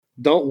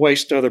don't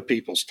waste other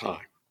people's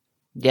time.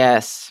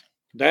 Yes.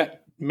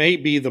 That may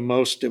be the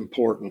most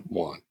important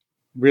one,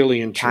 really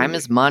and truly. Time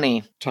is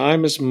money.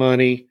 Time is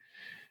money.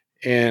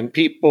 And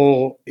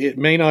people, it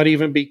may not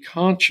even be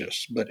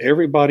conscious, but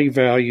everybody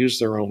values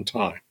their own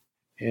time.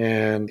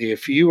 And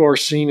if you are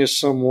seen as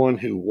someone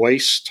who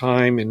wastes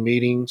time in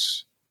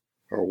meetings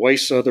or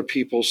wastes other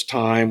people's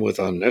time with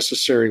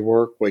unnecessary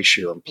work, wastes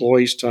your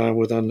employees' time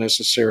with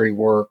unnecessary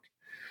work,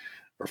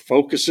 or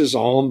focuses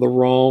on the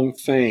wrong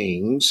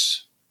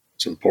things,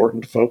 it's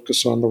important to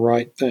focus on the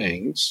right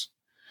things,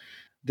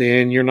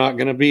 then you're not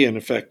going to be an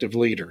effective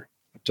leader.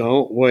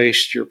 Don't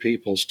waste your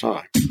people's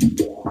time.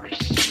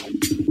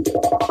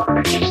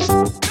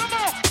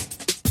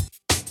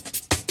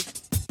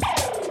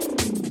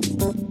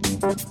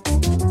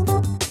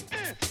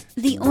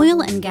 The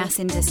oil and gas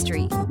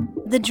industry,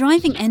 the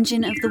driving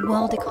engine of the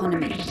world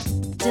economy,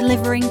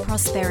 delivering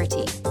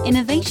prosperity,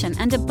 innovation,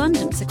 and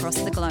abundance across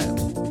the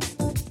globe.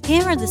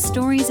 Here are the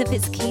stories of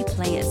its key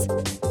players,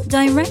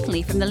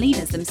 directly from the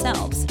leaders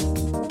themselves.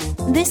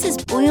 This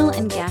is Oil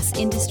and Gas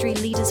Industry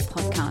Leaders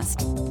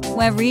Podcast,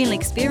 where real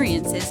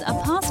experiences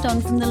are passed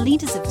on from the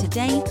leaders of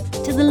today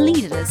to the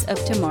leaders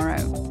of tomorrow.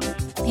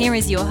 Here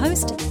is your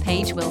host,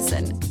 Paige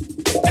Wilson.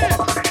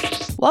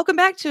 Welcome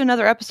back to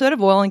another episode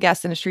of Oil and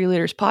Gas Industry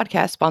Leaders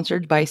Podcast,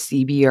 sponsored by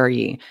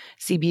CBRE.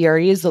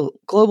 CBRE is the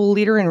global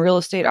leader in real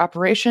estate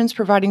operations,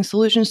 providing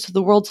solutions to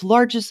the world's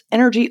largest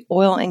energy,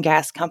 oil, and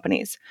gas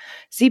companies.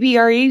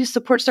 CBRE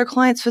supports their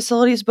clients'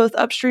 facilities both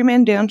upstream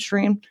and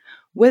downstream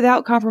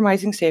without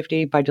compromising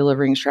safety by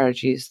delivering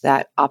strategies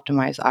that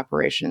optimize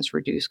operations,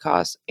 reduce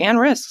costs, and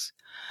risks.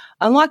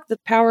 Unlock the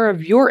power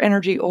of your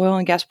energy, oil,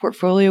 and gas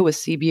portfolio with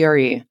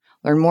CBRE.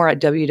 Learn more at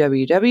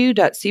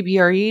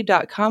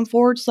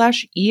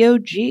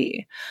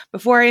www.cbre.com/EOG.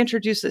 Before I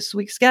introduce this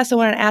week's guest, I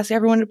want to ask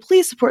everyone to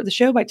please support the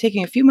show by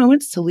taking a few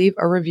moments to leave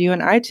a review on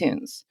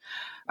iTunes.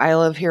 I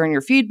love hearing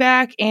your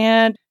feedback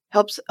and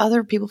helps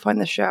other people find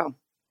the show.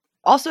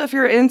 Also, if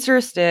you're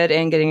interested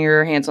in getting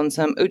your hands on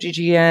some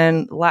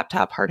OGGN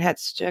laptop hard hat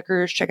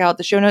stickers, check out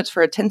the show notes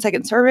for a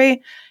 10-second survey,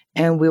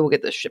 and we will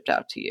get this shipped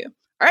out to you.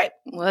 All right,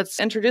 let's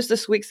introduce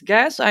this week's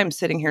guest. I'm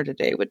sitting here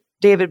today with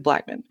David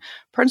Blackmon,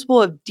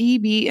 principal of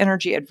DB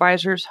Energy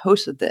Advisors,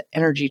 host of the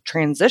Energy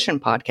Transition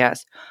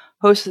Podcast,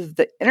 host of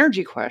the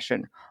Energy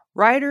Question,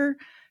 writer,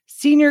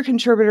 senior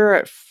contributor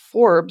at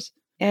Forbes,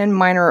 and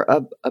minor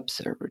of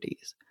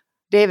absurdities.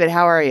 David,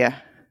 how are you?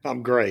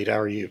 I'm great. How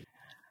are you?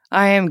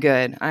 I am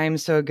good. I am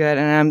so good.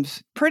 And I'm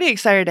pretty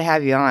excited to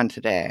have you on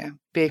today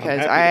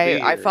because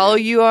I follow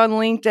you on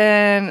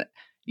LinkedIn.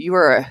 You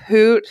are a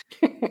hoot.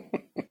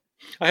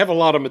 I have a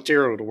lot of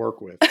material to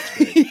work with.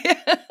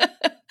 Yeah.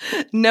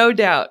 No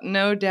doubt.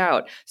 No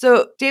doubt.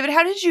 So, David,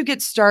 how did you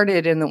get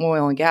started in the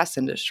oil and gas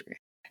industry?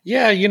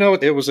 Yeah,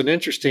 it was an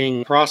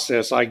interesting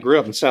process. I grew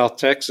up in South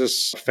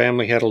Texas.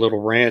 Family had a little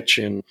ranch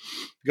in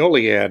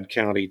Goliad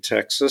County,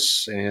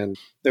 Texas, and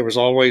there was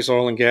always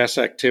oil and gas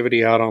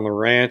activity out on the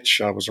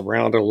ranch. I was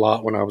around it a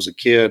lot when I was a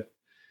kid.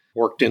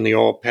 Worked in the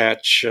oil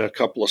patch a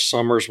couple of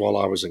summers while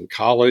I was in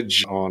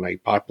college on a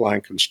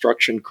pipeline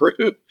construction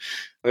crew.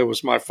 It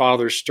was my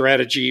father's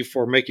strategy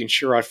for making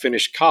sure I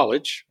finished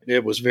college.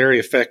 It was very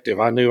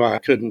effective. I knew I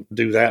couldn't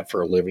do that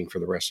for a living for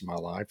the rest of my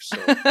life. So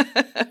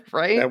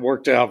right. That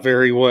worked out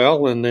very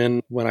well. And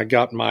then when I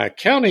got my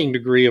accounting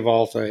degree of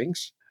all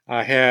things,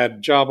 I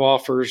had job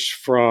offers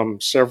from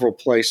several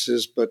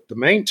places, but the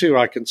main two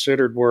I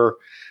considered were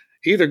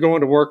either going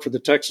to work for the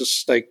Texas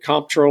State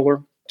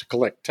Comptroller to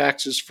collect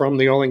taxes from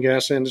the oil and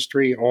gas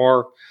industry,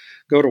 or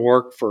go to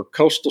work for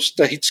Coastal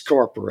States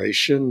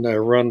Corporation,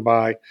 run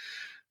by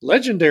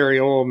legendary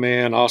oil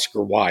man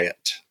Oscar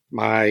Wyatt.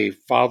 My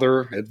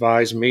father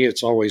advised me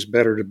it's always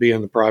better to be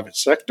in the private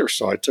sector,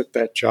 so I took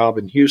that job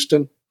in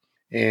Houston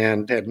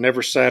and had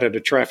never sat at a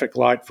traffic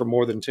light for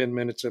more than 10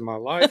 minutes in my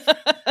life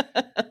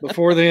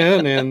before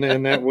then,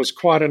 and that was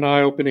quite an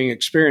eye-opening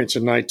experience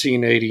in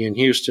 1980 in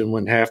Houston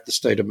when half the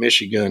state of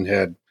Michigan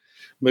had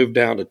moved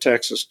down to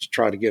Texas to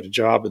try to get a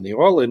job in the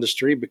oil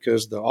industry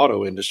because the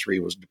auto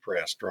industry was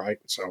depressed, right?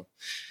 So,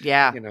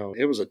 yeah,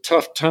 it was a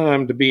tough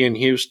time to be in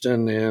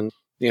Houston and,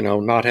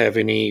 not have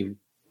any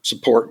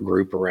support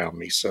group around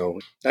me. So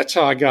that's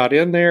how I got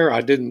in there.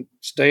 I didn't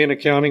stay in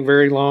accounting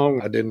very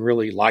long. I didn't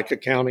really like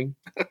accounting,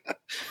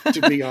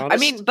 to be honest. I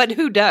mean, but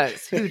who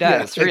does? Who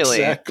does, yeah,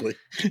 really?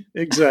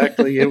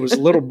 Exactly. It was a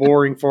little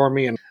boring for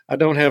me, and I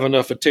don't have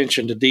enough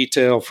attention to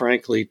detail,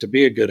 frankly, to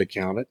be a good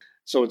accountant.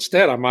 So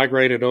instead, I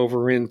migrated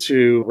over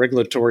into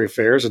regulatory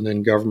affairs and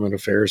then government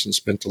affairs and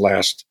spent the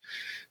last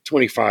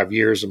 25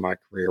 years of my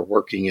career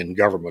working in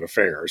government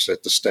affairs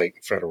at the state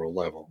and federal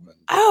level.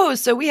 Oh,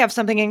 so we have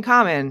something in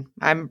common.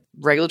 I'm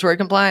regulatory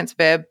compliance,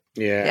 babe.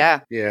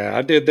 Yeah.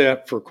 I did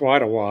that for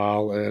quite a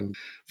while and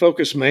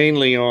focused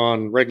mainly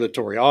on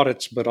regulatory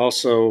audits, but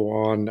also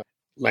on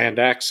land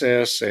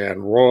access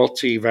and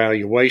royalty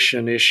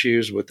valuation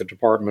issues with the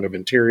Department of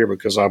Interior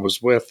because I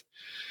was with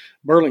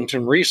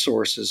Burlington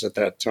Resources at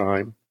that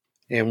time.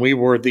 And we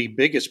were the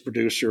biggest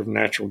producer of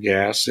natural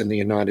gas in the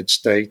United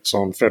States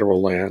on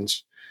federal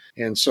lands.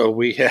 And so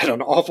we had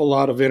an awful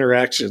lot of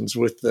interactions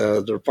with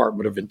the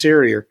Department of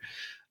Interior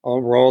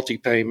on royalty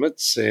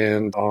payments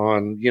and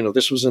on,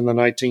 this was in the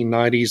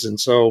 1990s. And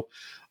so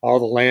all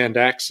the land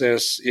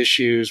access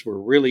issues were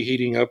really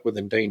heating up with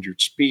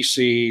endangered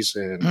species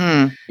and,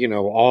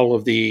 all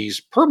of these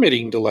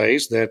permitting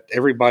delays that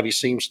everybody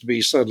seems to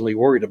be suddenly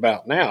worried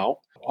about now,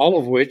 all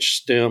of which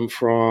stem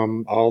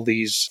from all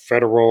these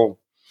federal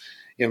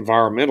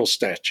environmental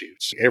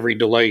statutes. Every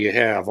delay you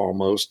have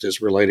almost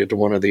is related to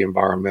one of the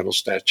environmental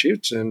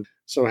statutes. And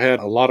so I had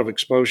a lot of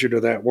exposure to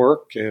that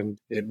work, and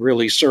it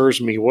really serves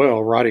me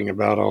well writing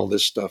about all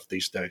this stuff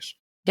these days.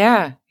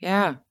 Yeah.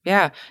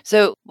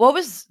 So what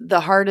was the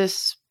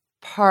hardest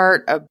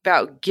part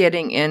about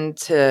getting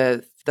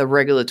into the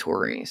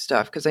regulatory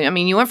stuff? Because,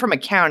 you went from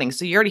accounting,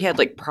 so you already had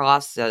like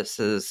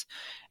processes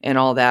and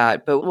all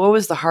that. But what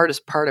was the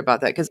hardest part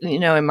about that? Because,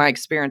 in my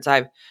experience,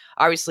 I've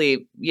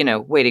obviously,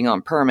 waiting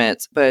on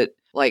permits, but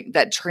like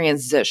that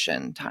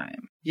transition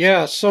time.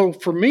 Yeah. So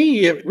for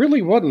me, it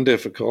really wasn't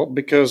difficult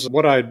because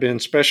what I'd been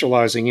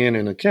specializing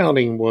in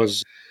accounting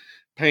was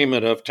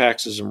payment of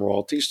taxes and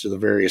royalties to the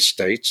various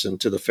states and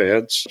to the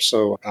feds.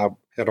 So I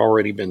had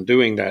already been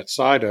doing that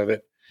side of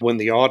it. When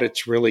the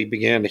audits really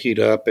began to heat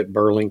up at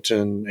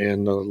Burlington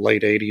in the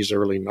late 80s,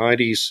 early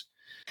 90s,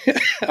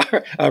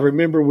 I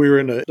remember we were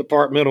in a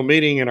departmental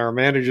meeting and our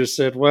manager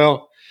said,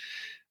 well,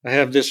 I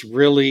have this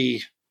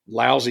really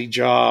lousy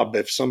job.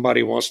 If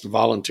somebody wants to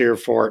volunteer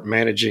for it,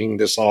 managing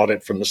this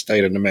audit from the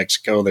state of New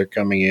Mexico, they're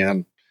coming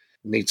in.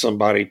 Need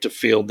somebody to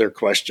field their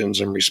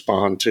questions and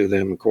respond to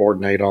them and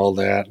coordinate all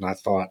that. And I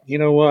thought, you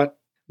know what?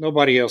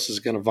 Nobody else is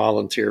going to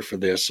volunteer for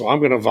this. So I'm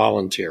going to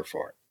volunteer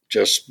for it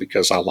just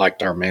because I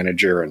liked our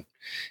manager and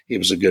he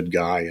was a good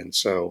guy. And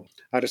so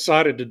I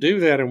decided to do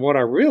that. And what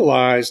I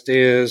realized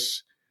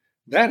is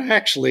that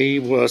actually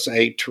was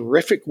a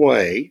terrific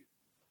way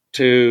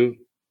to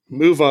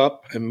move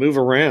up and move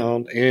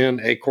around in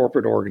a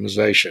corporate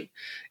organization,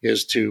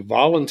 is to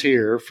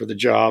volunteer for the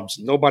jobs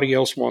nobody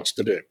else wants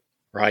to do,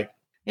 right?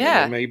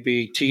 Yeah. And they may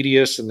be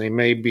tedious and they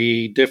may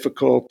be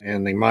difficult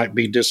and they might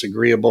be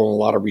disagreeable in a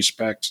lot of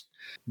respects,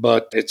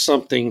 but it's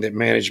something that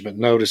management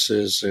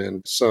notices.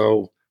 And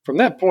so from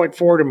that point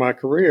forward in my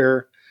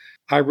career,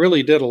 I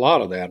really did a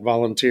lot of that,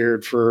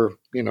 volunteered for,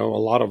 a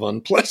lot of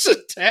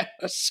unpleasant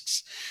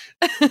tasks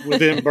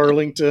within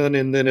Burlington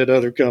and then at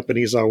other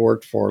companies I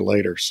worked for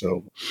later.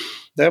 So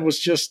that was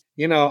just,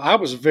 I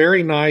was a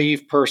very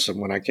naive person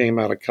when I came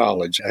out of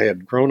college. I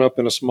had grown up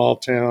in a small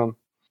town.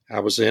 I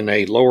was in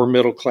a lower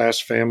middle class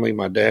family.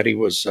 My daddy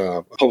was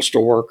a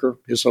postal worker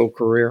his whole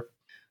career.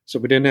 So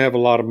we didn't have a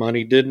lot of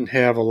money, didn't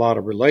have a lot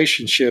of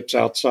relationships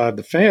outside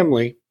the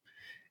family.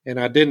 And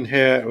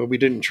we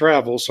didn't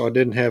travel, so I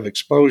didn't have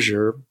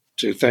exposure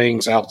to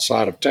things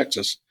outside of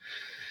Texas.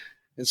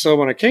 And so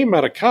when I came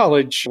out of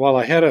college, while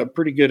I had a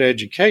pretty good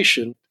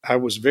education, I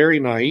was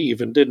very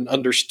naive and didn't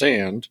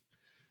understand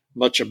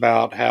much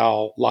about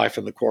how life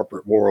in the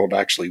corporate world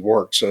actually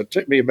works. So it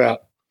took me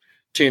about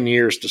 10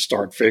 years to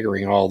start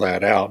figuring all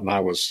that out. And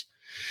I was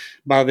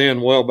by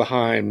then well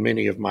behind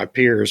many of my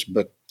peers,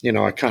 but,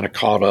 I kind of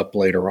caught up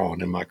later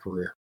on in my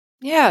career.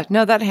 Yeah,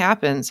 no, that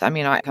happens.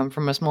 I come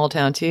from a small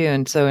town too.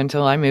 And so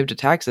until I moved to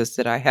Texas,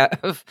 did I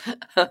have,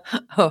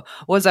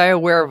 was I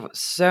aware of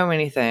so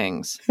many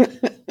things.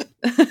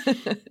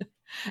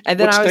 And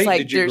then what I was state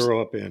like, did you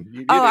grow up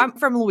in? I'm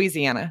from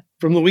Louisiana.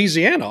 From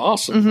Louisiana.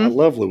 Awesome. Mhm. I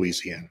love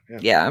Louisiana.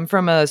 Yeah, I'm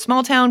from a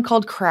small town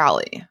called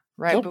Crowley,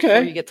 right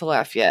before you get to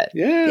Lafayette.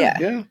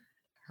 Yeah.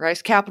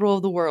 Rice capital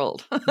of the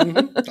world.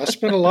 I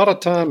spent a lot of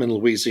time in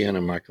Louisiana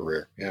in my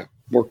career. Yeah.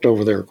 Worked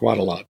over there quite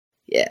a lot.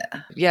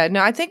 Yeah.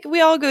 No, I think we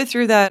all go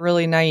through that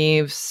really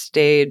naive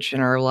stage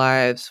in our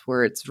lives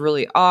where it's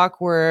really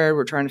awkward.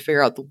 We're trying to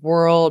figure out the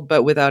world,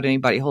 but without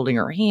anybody holding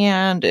our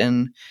hand.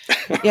 And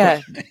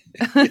yeah.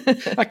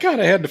 I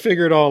kind of had to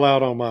figure it all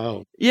out on my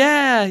own.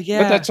 Yeah.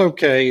 But that's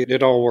okay.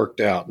 It all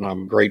worked out, and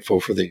I'm grateful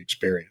for the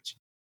experience.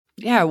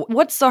 Yeah.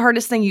 What's the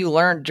hardest thing you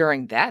learned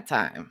during that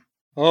time?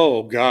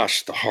 Oh,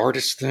 gosh, the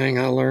hardest thing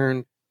I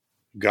learned?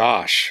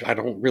 Gosh, I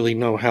don't really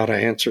know how to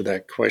answer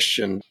that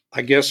question.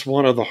 I guess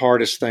one of the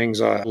hardest things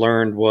I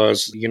learned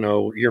was,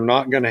 you're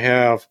not going to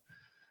have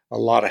a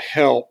lot of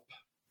help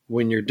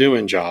when you're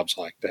doing jobs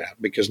like that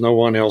because no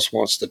one else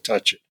wants to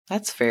touch it.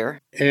 That's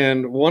fair.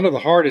 And one of the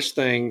hardest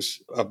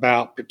things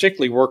about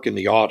particularly working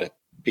the audit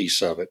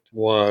piece of it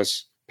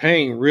was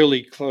paying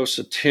really close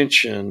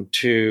attention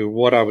to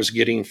what I was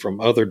getting from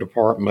other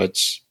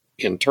departments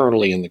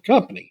internally in the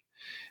company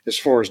as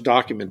far as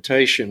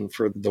documentation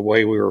for the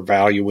way we were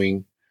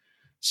valuing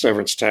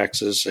severance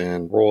taxes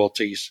and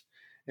royalties,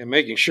 and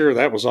making sure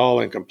that was all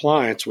in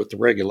compliance with the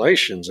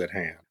regulations at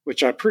hand,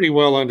 which I pretty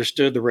well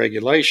understood the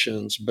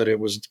regulations, but it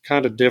was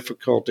kind of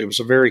difficult. It was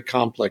a very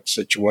complex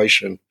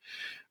situation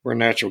where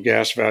natural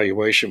gas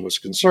valuation was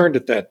concerned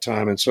at that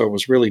time. And so it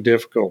was really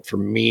difficult for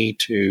me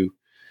to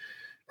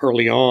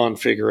early on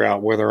figure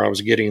out whether I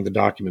was getting the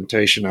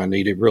documentation I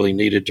really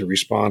needed to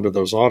respond to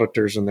those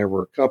auditors. And there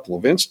were a couple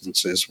of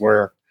instances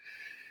where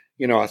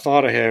I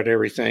thought I had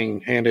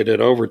everything, handed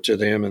it over to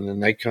them, and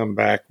then they come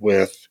back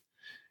with,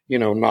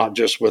 not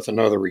just with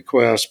another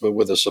request, but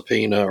with a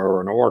subpoena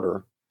or an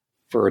order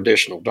for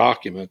additional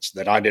documents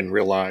that I didn't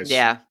realize,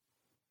 Yeah.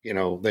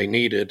 They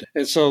needed.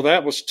 And so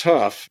that was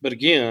tough. But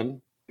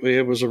again,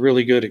 it was a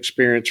really good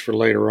experience for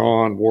later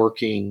on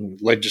working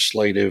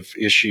legislative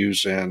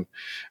issues and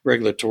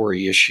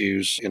regulatory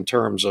issues in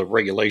terms of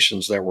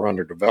regulations that were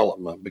under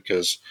development,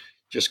 because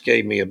it just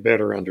gave me a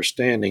better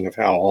understanding of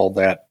how all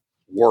that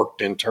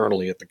worked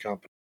internally at the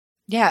company.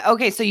 Yeah.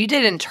 Okay. So you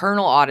did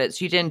internal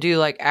audits. You didn't do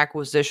like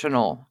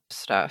acquisitional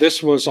stuff.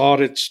 This was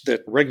audits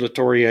that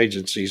regulatory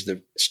agencies,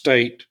 the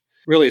state,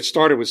 really it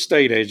started with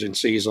state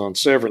agencies on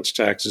severance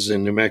taxes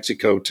in New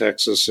Mexico,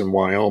 Texas, and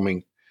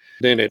Wyoming.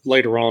 Then it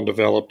later on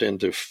developed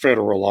into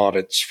federal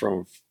audits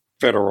from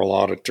federal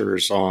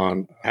auditors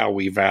on how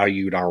we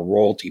valued our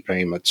royalty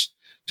payments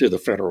to the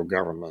federal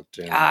government.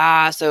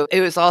 And so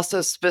it was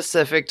also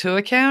specific to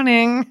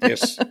accounting.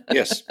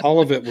 Yes.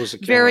 All of it was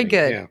accounting. Very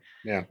good.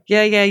 Yeah.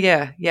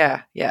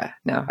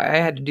 No, I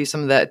had to do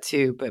some of that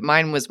too, but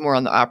mine was more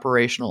on the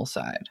operational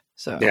side.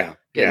 So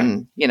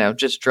getting,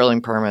 just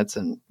drilling permits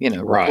and,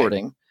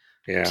 reporting.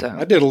 Yeah. So,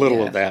 I did a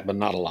little of that, but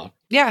not a lot.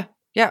 Yeah.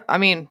 I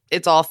mean,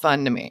 it's all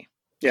fun to me.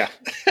 Yeah.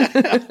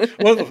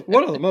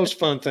 One of the most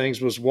fun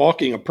things was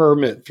walking a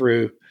permit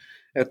through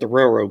at the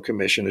Railroad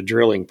Commission, a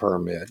drilling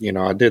permit.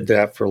 I did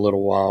that for a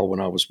little while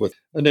when I was with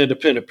an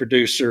independent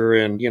producer,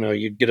 and,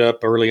 you'd get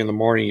up early in the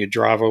morning, you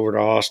drive over to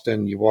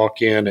Austin, you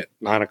walk in at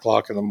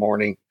 9:00 in the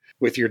morning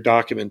with your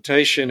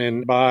documentation.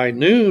 And by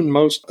noon,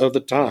 most of the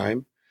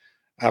time,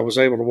 I was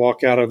able to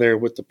walk out of there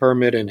with the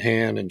permit in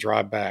hand and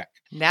drive back.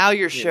 Now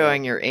you're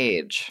showing your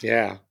age.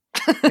 Yeah.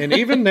 And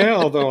even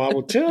now, though, I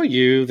will tell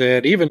you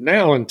that even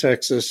now in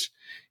Texas,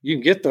 you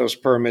can get those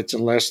permits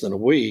in less than a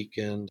week.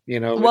 And,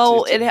 it's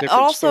a different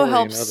also story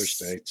helps in other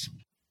states.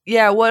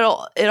 Yeah.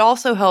 Well, it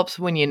also helps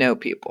when you know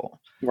people.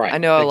 Right. I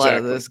know a lot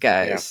of those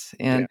guys,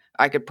 and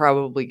I could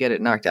probably get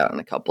it knocked out in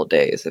a couple of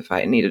days if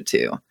I needed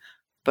to,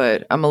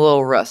 but I'm a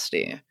little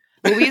rusty.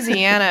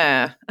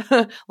 Louisiana,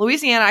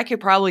 I could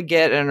probably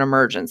get an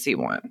emergency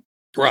one.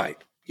 Right.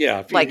 Yeah.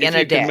 If in a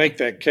you day. can make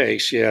that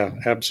case. Yeah,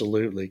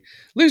 absolutely.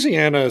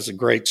 Louisiana is a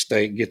great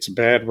state, gets a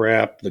bad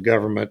rap, the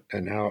government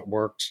and how it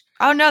works.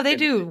 Oh, no, they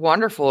do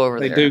wonderful over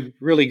there. They do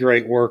really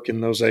great work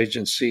in those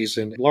agencies.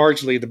 And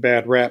largely the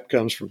bad rap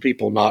comes from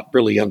people not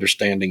really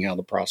understanding how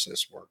the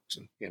process works.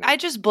 And, I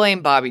just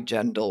blame Bobby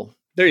Jindal.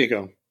 There you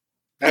go.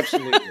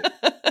 Absolutely.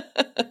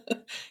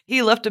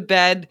 He left a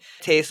bad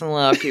taste in a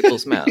lot of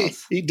people's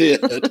mouths. He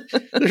did.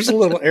 There's a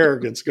little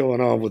arrogance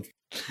going on with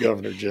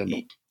Governor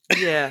Jindal.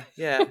 Yeah.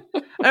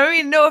 I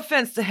mean, no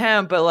offense to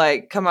him,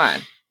 but come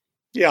on.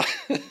 Yeah.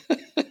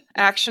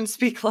 Actions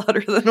speak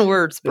louder than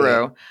words,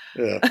 bro.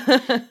 Yeah.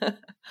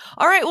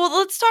 All right. Well,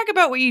 let's talk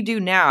about what you do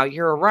now.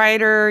 You're a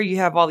writer. You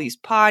have all these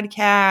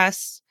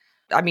podcasts.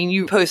 I mean,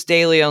 you post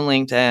daily on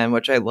LinkedIn,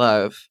 which I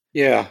love.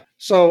 Yeah.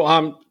 So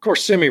I'm, of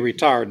course,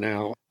 semi-retired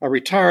now. I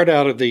retired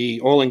out of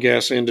the oil and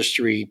gas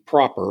industry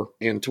proper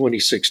in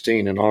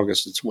 2016, in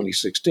August of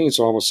 2016.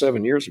 So almost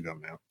 7 years ago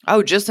now.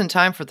 Oh, just in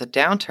time for the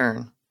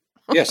downturn.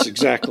 Yes,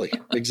 exactly.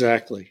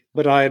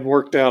 But I had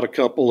worked out a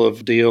couple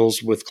of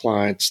deals with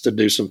clients to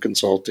do some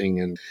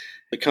consulting. And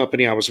the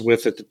company I was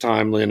with at the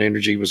time, Lynn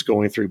Energy, was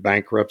going through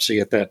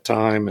bankruptcy at that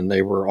time, and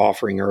they were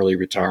offering early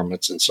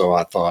retirements. And so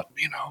I thought,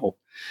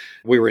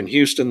 we were in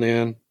Houston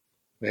then.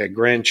 We had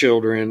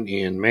grandchildren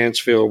in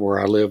Mansfield, where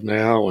I live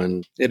now,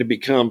 and it had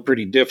become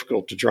pretty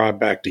difficult to drive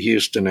back to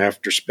Houston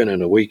after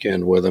spending a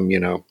weekend with them,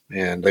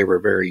 and they were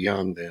very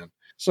young then.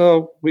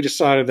 So we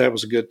decided that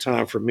was a good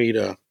time for me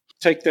to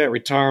take that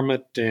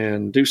retirement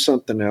and do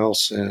something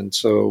else. And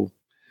so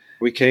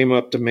we came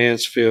up to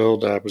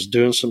Mansfield. I was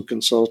doing some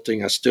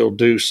consulting. I still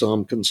do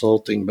some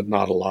consulting, but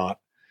not a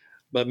lot.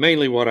 But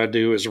mainly what I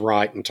do is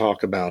write and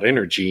talk about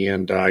energy.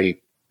 And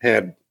I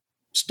had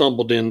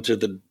stumbled into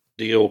the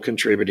deal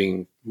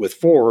contributing with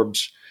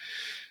Forbes,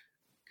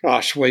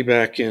 way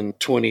back in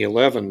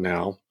 2011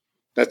 now.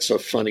 That's a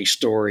funny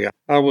story.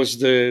 I was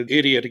the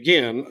idiot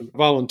again,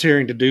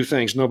 volunteering to do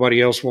things nobody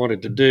else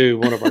wanted to do.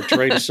 One of our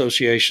trade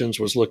associations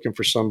was looking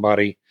for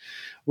somebody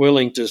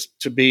willing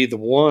to be the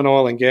one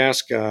oil and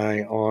gas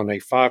guy on a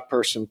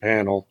 5-person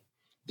panel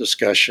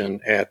discussion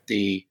at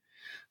the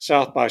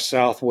South by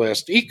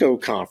Southwest Eco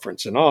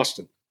Conference in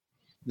Austin.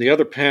 The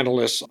other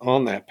panelists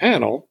on that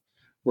panel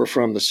were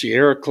from the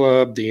Sierra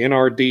Club, the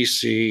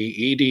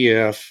NRDC,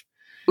 EDF.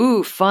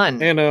 Ooh,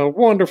 fun. And a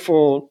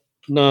wonderful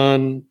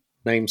nun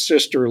named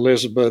Sister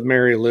Elizabeth,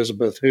 Mary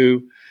Elizabeth,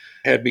 who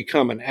had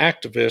become an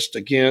activist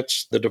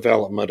against the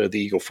development of the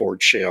Eagle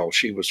Ford Shale.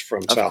 She was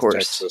from South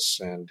Texas,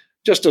 and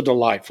just a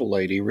delightful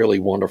lady, really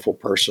wonderful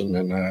person,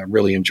 and I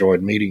really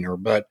enjoyed meeting her.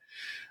 But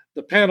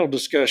the panel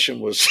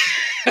discussion was...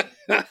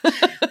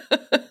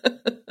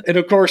 And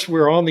of course,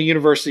 we're on the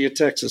University of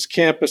Texas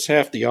campus.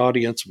 Half the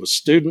audience was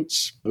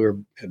students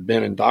who had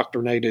been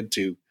indoctrinated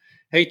to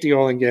hate the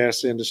oil and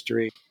gas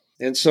industry.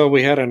 And so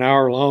we had an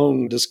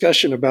hour-long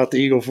discussion about the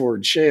Eagle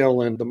Ford Shale,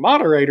 and the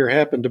moderator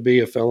happened to be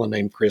a fellow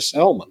named Chris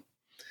Hellman,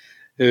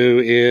 who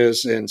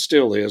is and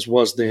still is,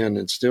 was then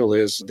and still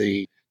is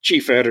the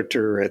chief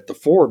editor at the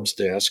Forbes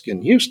desk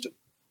in Houston.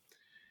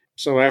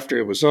 So after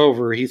it was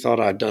over, he thought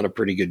I'd done a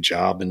pretty good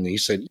job. And he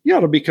said, you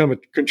ought to become a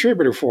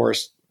contributor for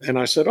us. And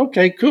I said,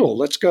 okay, cool,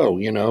 let's go,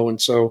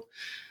 And so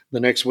the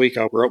next week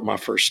I wrote my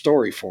first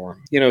story for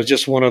him.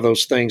 Just one of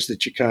those things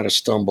that you kind of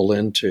stumble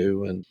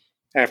into. And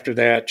after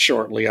that,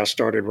 shortly, I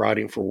started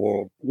writing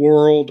for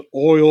World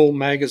Oil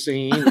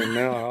magazine. And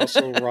now I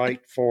also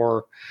write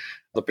for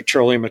the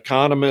Petroleum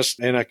Economist,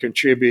 and I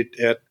contribute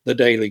at the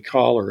Daily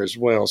Caller as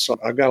well. So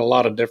I've got a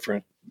lot of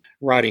different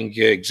writing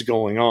gigs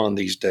going on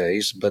these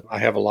days, but I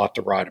have a lot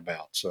to write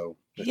about. So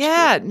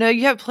yeah, good. No,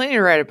 you have plenty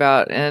to write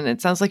about, and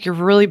it sounds like you're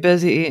really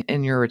busy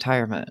in your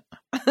retirement.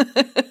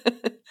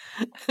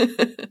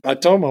 I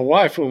told my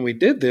wife when we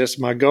did this,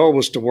 my goal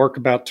was to work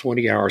about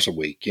 20 hours a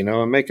week,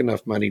 and make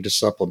enough money to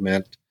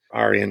supplement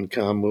our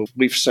income.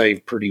 We've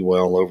saved pretty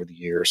well over the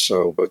years,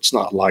 so it's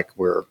not like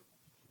we're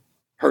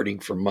hurting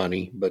for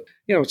money, but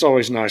it's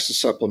always nice to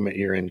supplement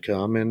your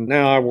income. And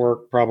now I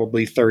work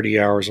probably 30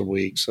 hours a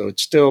week, so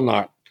it's still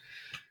not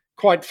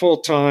quite full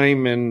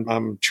time, and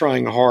I'm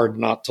trying hard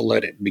not to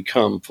let it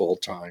become full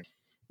time.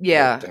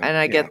 Yeah, and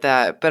I get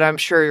that, but I'm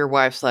sure your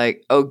wife's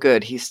like, "Oh,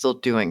 good, he's still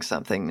doing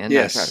something," and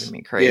that's driving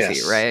me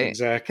crazy, right?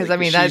 Exactly. Because I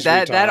mean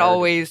that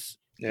always,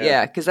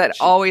 because that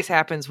always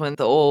happens when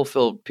the oil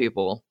field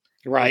people.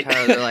 Right.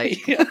 They're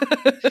like,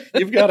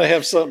 you've got to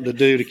have something to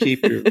do to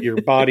keep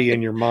your body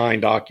and your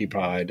mind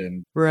occupied.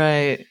 And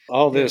right.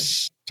 All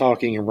this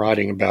talking and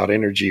writing about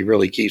energy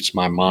really keeps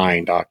my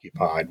mind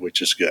occupied,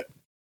 which is good.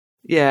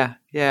 Yeah.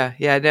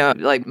 No,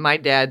 like my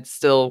dad's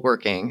still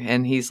working,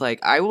 and he's like,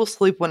 I will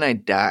sleep when I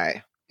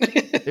die.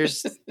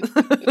 There's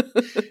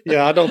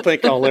Yeah, I don't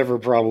think I'll ever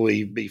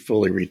probably be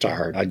fully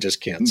retired. I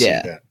just can't see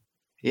that.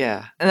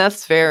 Yeah. And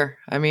that's fair.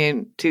 I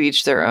mean, to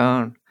each their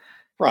own.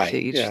 Right. To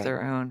each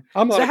their own.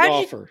 I'm not a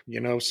golfer,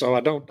 so I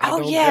don't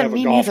have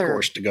a golf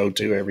course to go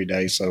to every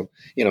day. So,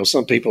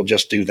 some people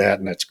just do that,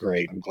 and that's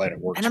great. I'm glad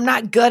it works. And I'm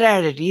not good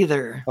at it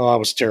either. Oh, I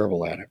was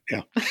terrible at it.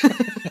 Yeah.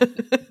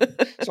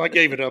 So I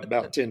gave it up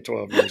about 10,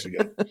 12 years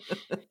ago.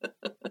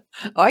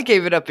 I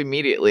gave it up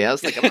immediately. I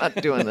was like, I'm not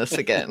doing this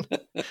again.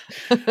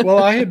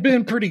 Well, I had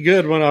been pretty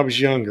good when I was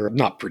younger.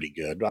 Not pretty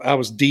good. I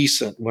was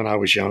decent when I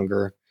was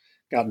younger.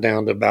 Got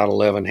down to about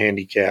 11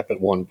 handicap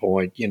at one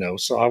point,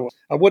 so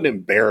I wouldn't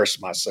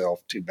embarrass myself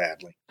too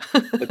badly.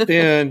 But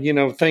then,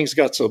 things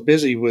got so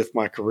busy with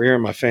my career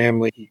and my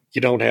family,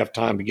 you don't have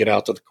time to get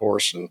out to the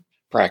course and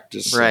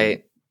practice.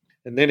 Right.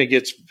 And then it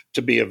gets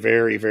to be a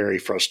very, very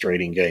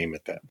frustrating game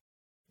at that.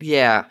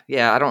 Yeah.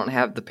 I don't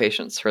have the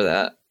patience for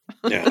that.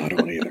 Yeah, I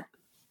don't either.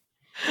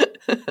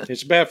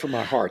 It's bad for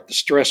my heart. The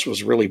stress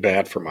was really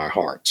bad for my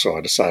heart. So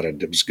I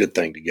decided it was a good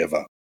thing to give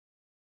up.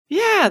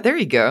 Yeah, there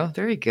you go.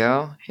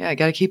 Yeah, I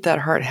got to keep that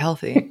heart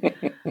healthy.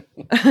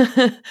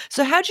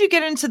 So how'd you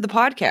get into the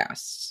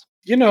podcasts?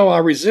 I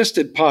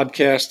resisted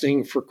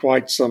podcasting for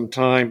quite some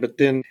time, but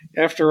then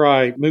after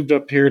I moved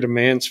up here to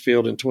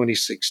Mansfield in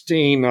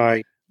 2016,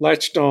 I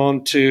latched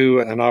on to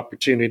an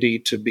opportunity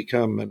to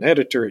become an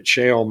editor at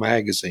Shale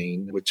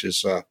Magazine, which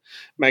is a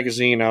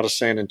magazine out of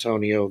San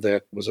Antonio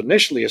that was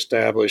initially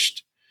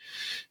established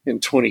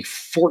in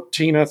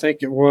 2014, I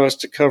think it was,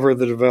 to cover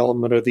the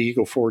development of the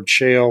Eagle Ford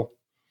Shale.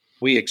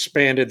 We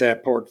expanded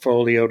that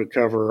portfolio to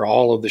cover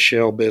all of the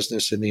shale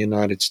business in the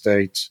United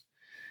States.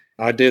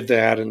 I did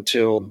that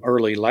until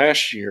early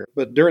last year.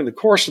 But during the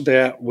course of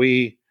that,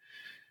 we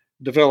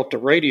developed a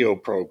radio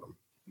program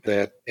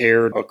that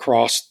aired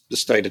across the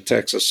state of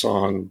Texas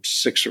on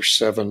 6 or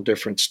 7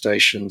 different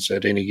stations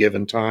at any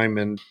given time.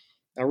 And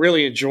I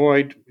really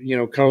enjoyed,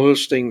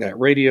 co-hosting that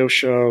radio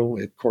show.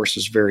 It, of course,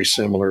 is very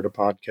similar to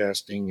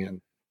podcasting.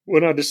 And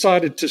when I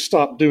decided to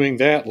stop doing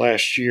that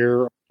last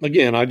year,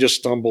 again, I just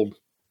stumbled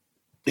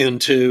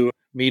into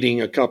meeting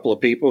a couple of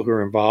people who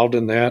are involved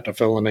in that. A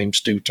fellow named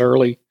Stu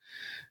Turley,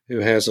 who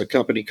has a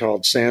company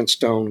called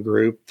Sandstone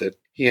Group that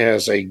he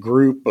has a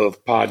group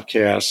of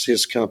podcasts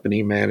his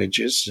company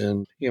manages,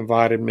 and he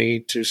invited me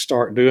to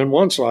start doing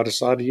one. So I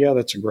decided,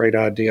 that's a great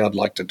idea. I'd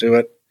like to do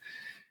it.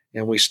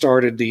 And we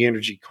started the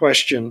Energy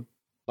Question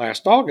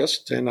last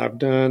August, and I've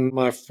done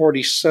my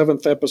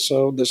 47th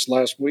episode this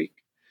last week.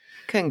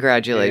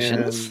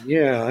 Congratulations.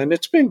 And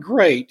it's been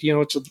great.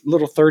 It's a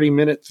little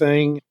 30-minute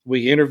thing.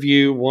 We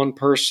interview one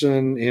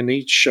person in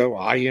each show.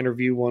 I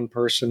interview one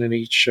person in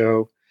each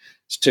show.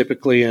 It's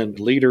typically a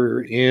leader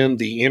in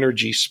the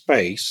energy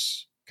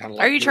space. Kind of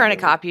like Are you trying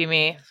to copy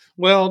me?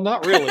 Well,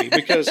 not really,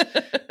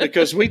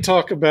 because we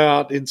talk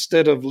about,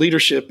 instead of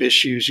leadership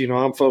issues,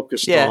 I'm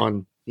focused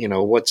on,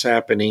 what's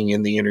happening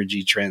in the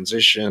energy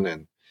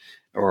transition.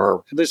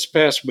 Or this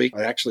past week,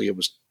 actually, it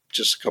was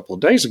just a couple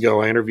of days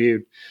ago, I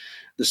interviewed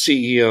the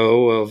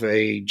CEO of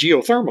a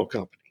geothermal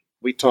company.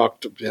 We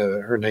talked,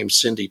 her name's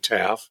Cindy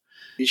Taff.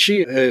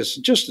 She is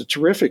just a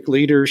terrific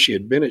leader. She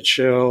had been at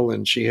Shell,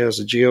 and she has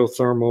a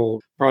geothermal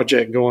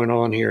project going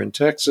on here in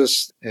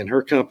Texas. And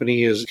her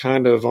company is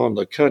kind of on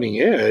the cutting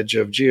edge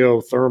of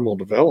geothermal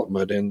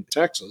development in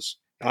Texas.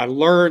 I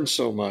learned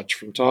so much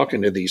from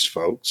talking to these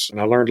folks, and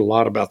I learned a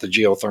lot about the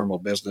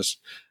geothermal business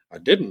I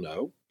didn't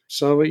know.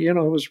 So, it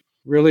was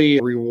really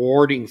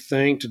rewarding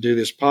thing to do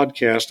this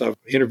podcast. I've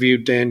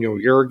interviewed Daniel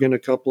Yergin a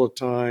couple of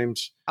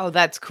times. Oh,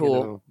 that's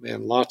cool.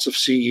 And lots of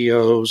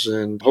CEOs,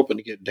 and hoping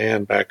to get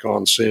Dan back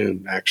on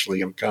soon.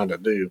 Actually, I'm kind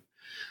of due.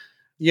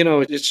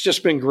 It's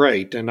just been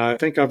great. And I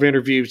think I've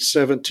interviewed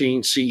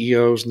 17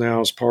 CEOs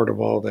now as part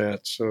of all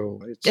that. So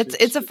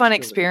it's a fun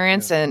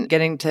experience, and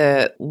getting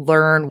to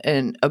learn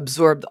and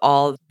absorb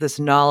all this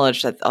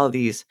knowledge that all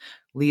these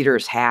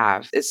leaders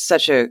have. It's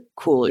such a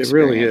cool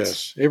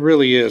experience. It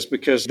really is,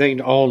 because they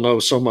all know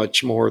so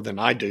much more than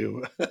I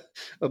do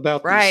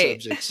about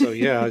these subjects. So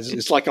yeah,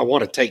 it's like I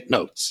want to take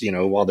notes,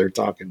 while they're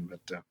talking,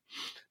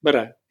 but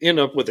I end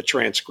up with a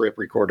transcript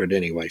recorded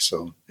anyway.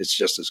 So it's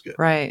just as good.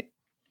 Right.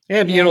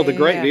 And,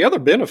 the other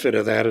benefit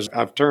of that is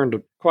I've turned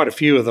quite a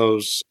few of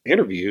those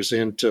interviews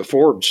into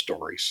Forbes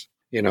stories,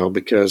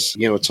 because,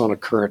 it's on a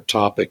current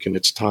topic and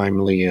it's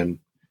timely, and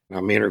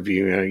I'm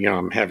interviewing,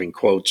 I'm having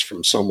quotes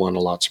from someone a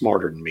lot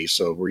smarter than me.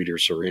 So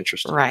readers are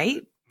interested.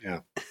 Right. Yeah.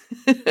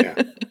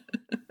 Yeah.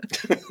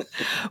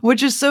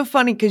 Which is so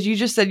funny, because you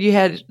just said you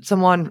had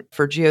someone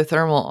for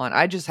geothermal on.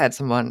 I just had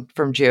someone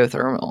from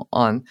geothermal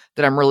on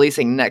that I'm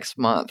releasing next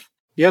month.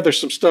 Yeah, there's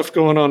some stuff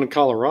going on in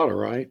Colorado,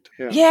 right?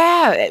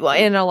 Yeah. Well,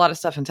 and a lot of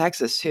stuff in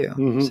Texas too.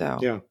 Mm-hmm. So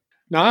yeah.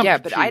 Now,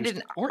 but I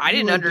didn't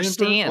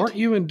understand. Denver? Aren't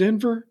you in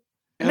Denver?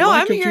 No,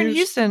 I'm here in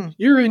Houston.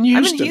 You're in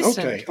Houston. I'm in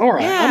Houston. Okay. All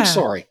right. Yeah. I'm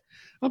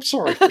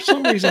sorry. For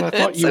some reason, I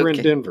thought you were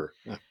in Denver.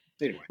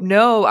 Anyway.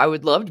 No, I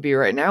would love to be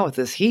right now with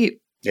this heat.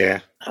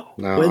 Yeah.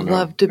 Would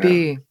love to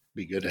be.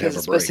 Be good to have a break.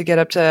 It's supposed to get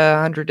up to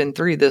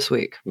 103 this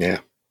week. Yeah.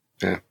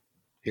 Yeah.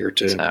 Here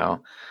too.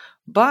 So,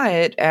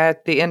 but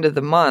at the end of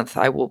the month,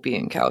 I will be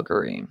in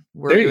Calgary.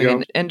 We're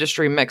doing an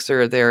industry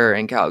mixer there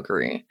in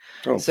Calgary.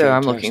 Oh, so fantastic.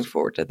 I'm looking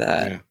forward to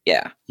that.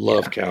 Yeah.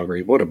 Love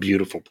Calgary. What a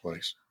beautiful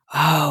place.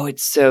 Oh,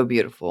 it's so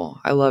beautiful.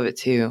 I love it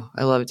too.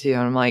 And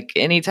I'm like,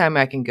 anytime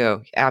I can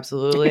go,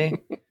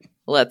 absolutely.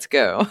 Let's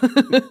go.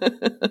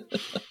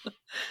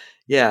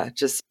 Yeah.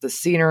 Just the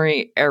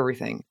scenery,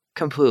 everything.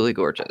 Completely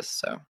gorgeous.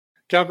 So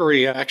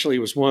Calgary actually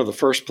was one of the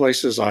first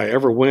places I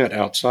ever went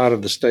outside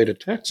of the state of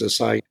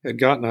Texas. I had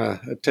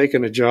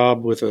taken a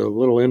job with a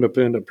little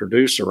independent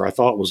producer. I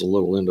thought was a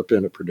little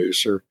independent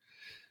producer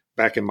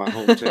back in my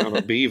hometown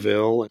of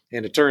Beeville.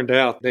 And it turned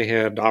out they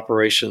had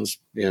operations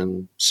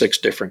in 6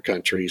 different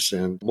countries,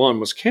 and one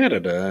was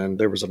Canada. And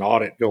there was an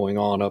audit going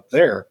on up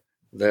there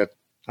that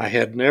I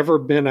had never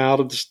been out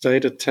of the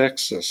state of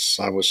Texas.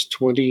 I was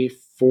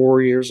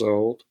 24 years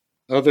old.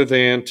 Other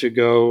than to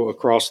go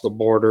across the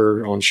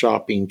border on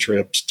shopping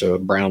trips to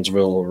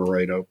Brownsville or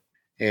Laredo.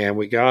 And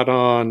we got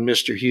on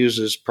Mr.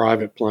 Hughes's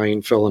private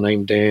plane, fellow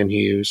named Dan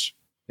Hughes,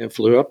 and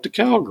flew up to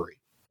Calgary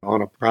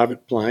on a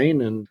private plane.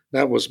 And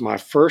that was my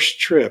first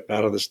trip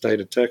out of the state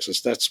of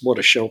Texas. That's what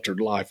a sheltered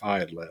life I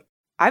had led.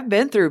 I've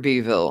been through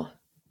Beeville.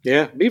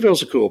 Yeah,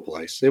 Beeville's a cool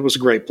place. It was a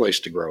great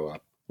place to grow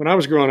up. When I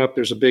was growing up,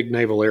 there's a big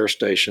naval air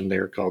station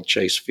there called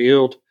Chase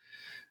Field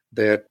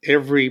that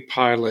every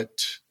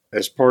pilot,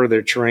 as part of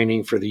their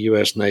training for the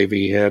U.S.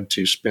 Navy, had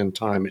to spend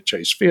time at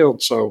Chase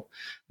Field. So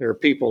there are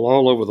people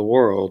all over the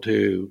world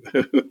who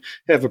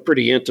have a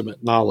pretty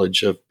intimate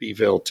knowledge of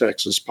Beeville,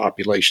 Texas,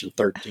 population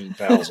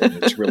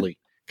 13,000. It's really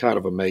kind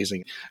of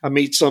amazing. I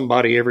meet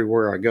somebody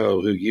everywhere I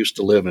go who used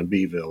to live in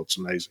Beeville. It's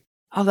amazing.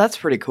 Oh, that's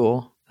pretty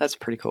cool.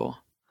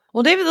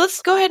 Well, David,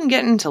 let's go ahead and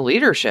get into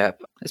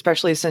leadership,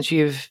 especially since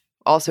you've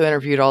also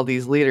interviewed all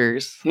these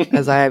leaders,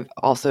 as I have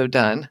also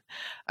done.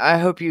 I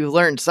hope you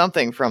learned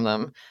something from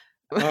them.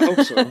 I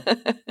hope so.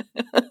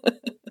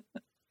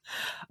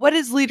 What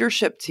is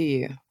leadership to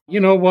you? You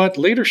know what?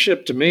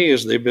 Leadership to me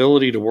is the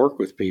ability to work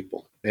with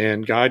people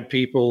and guide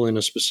people in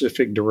a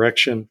specific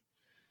direction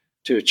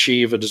to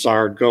achieve a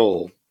desired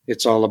goal.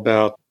 It's all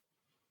about,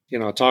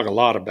 I talk a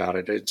lot about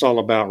it. It's all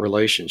about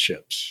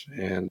relationships,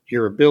 and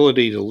your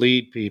ability to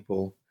lead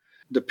people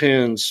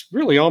depends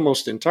really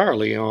almost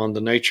entirely on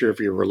the nature of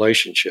your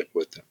relationship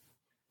with them.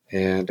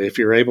 And if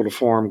you're able to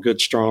form good,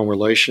 strong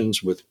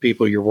relations with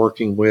people you're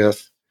working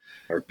with,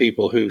 or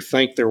people who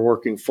think they're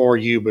working for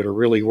you but are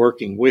really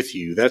working with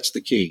you, that's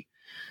the key.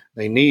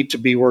 They need to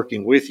be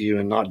working with you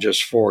and not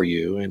just for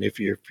you. And if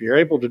you're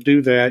able to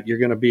do that, you're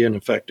going to be an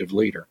effective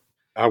leader.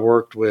 I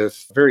worked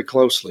very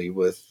closely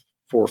with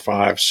 4 or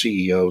 5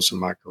 CEOs in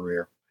my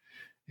career,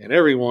 and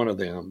every one of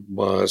them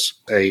was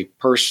a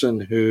person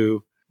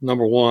who,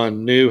 number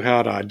one, knew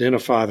how to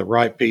identify the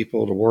right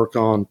people to work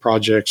on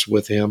projects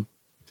with him.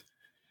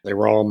 They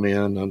were all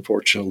men,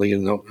 unfortunately.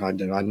 And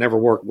I never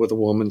worked with a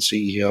woman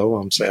CEO,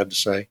 I'm sad to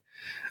say.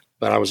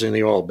 But I was in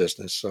the oil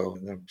business, so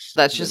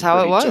that's just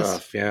how it was.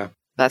 Tough, yeah.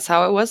 That's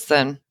how it was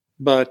then.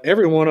 But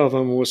every one of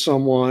them was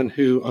someone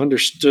who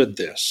understood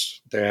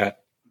this, that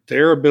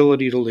their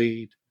ability to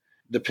lead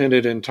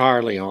depended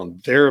entirely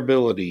on their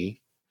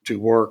ability to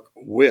work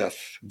with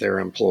their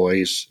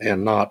employees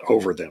and not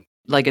over them.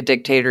 Like a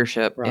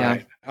dictatorship.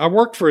 Right. Yeah. I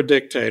worked for a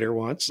dictator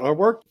once. I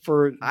worked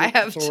for a I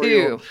have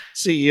too.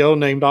 CEO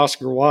named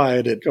Oscar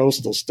Wyatt at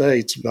Coastal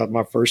States, about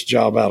my first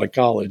job out of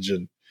college.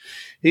 And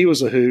he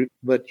was a hoot.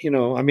 But,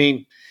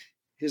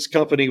 his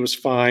company was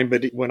fine.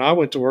 But when I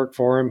went to work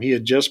for him, he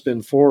had just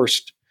been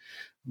forced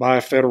by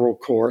a federal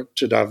court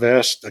to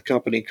divest a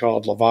company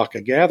called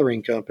Lavaca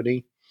Gathering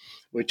Company,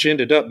 which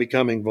ended up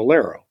becoming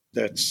Valero.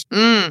 That's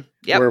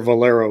where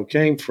Valero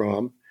came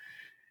from.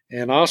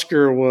 And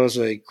Oscar was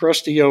a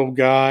crusty old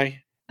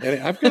guy.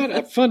 And I've got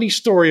a funny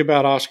story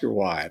about Oscar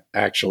Wyatt,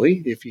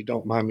 actually, if you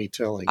don't mind me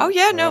telling. Oh,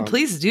 yeah, no,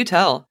 please do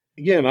tell.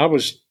 Again, I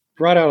was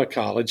right out of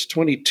college,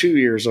 22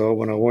 years old,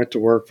 when I went to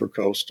work for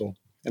Coastal.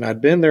 And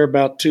I'd been there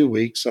about 2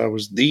 weeks. I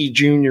was the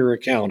junior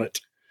accountant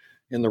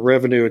in the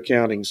revenue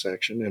accounting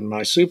section. And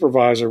my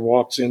supervisor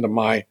walks into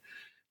my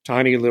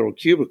tiny little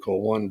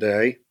cubicle one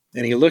day,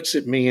 and he looks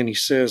at me and he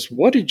says,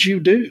 "What did you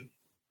do?"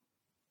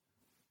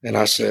 And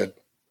I said,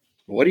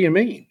 "What do you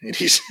mean?" And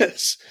he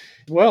says,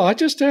 "Well, I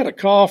just had a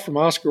call from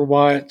Oscar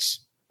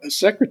Wyatt's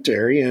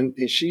secretary, and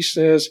she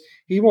says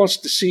he wants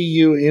to see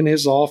you in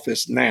his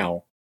office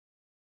now."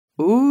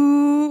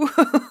 Ooh.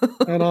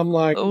 And I'm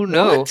like, oh,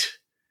 no. What?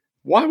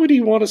 Why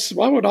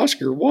would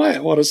Oscar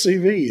Wyatt want to see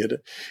me? And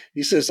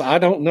he says, "I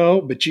don't know,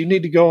 but you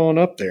need to go on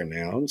up there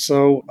now." And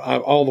so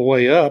all the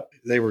way up,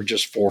 they were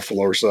just 4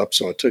 floors up.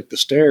 So I took the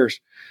stairs.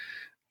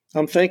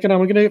 I'm thinking I'm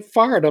going to get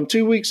fired. I'm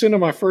 2 weeks into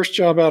my first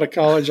job out of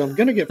college. I'm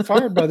going to get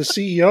fired by the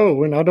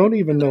CEO, and I don't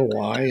even know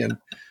why. And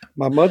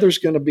my mother's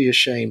going to be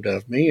ashamed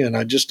of me, and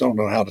I just don't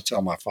know how to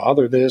tell my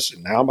father this.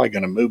 And how am I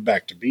going to move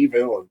back to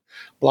Beeville and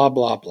blah,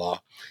 blah, blah.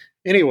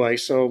 Anyway,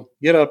 so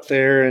get up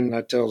there, and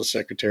I tell the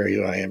secretary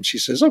who I am. She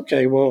says,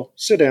 "Okay, well,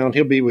 sit down.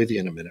 He'll be with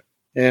you in a minute."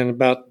 And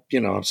about,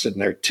 I'm sitting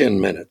there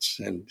 10 minutes,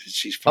 and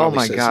she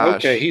finally says, gosh.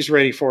 "Okay, he's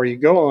ready for you.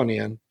 Go on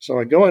in." So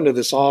I go into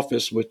this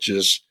office, which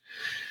is,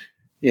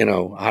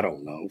 I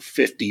don't know,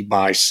 50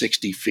 by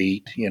 60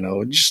 feet,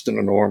 just an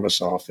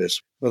enormous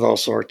office with all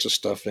sorts of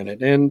stuff in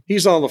it. And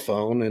he's on the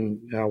phone, and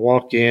I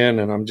walk in,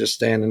 and I'm just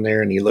standing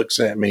there, and he looks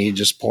at me. He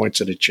just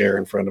points at a chair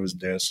in front of his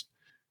desk.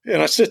 And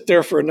I sit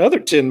there for another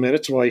 10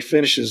 minutes while he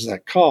finishes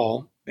that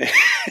call.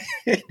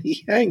 And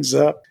he hangs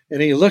up,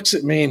 and he looks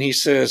at me, and he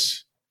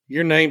says,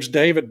 "Your name's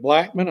David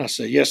Blackmon?" I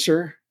said, "Yes,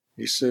 sir."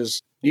 He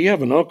says, "Do you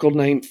have an uncle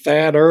named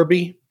Thad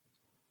Irby?"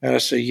 And I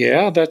said,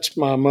 "Yeah, that's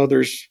my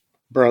mother's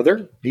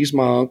brother. He's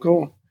my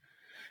uncle."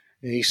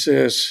 And he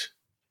says,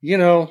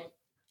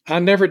 "I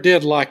never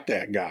did like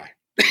that guy."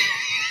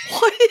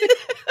 What?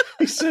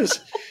 He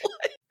says,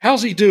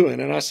 "How's he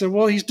doing?" And I said,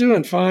 "Well, he's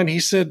doing fine." He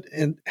said,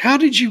 "And how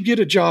did you get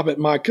a job at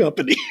my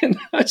company?" And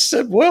I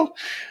said, "Well,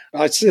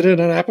 I sent in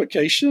an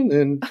application,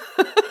 and,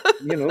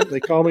 they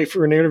called me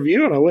for an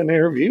interview, and I went and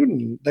interviewed,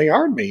 and they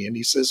hired me." And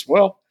he says,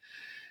 "Well,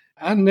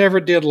 I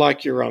never did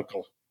like your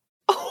uncle."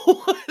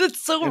 Oh,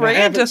 that's so and random.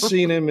 I haven't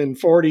seen him in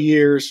 40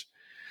 years,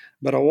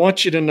 but I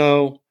want you to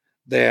know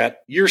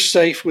that you're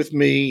safe with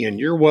me and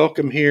you're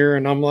welcome here."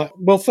 And I'm like,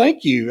 "Well,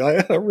 thank you.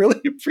 I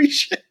really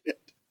appreciate it."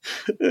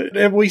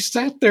 And we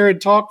sat there and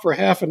talked for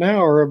half an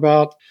hour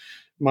about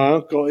my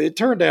uncle. It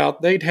turned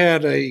out they'd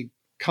had a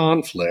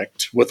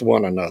conflict with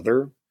one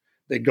another.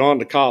 They'd gone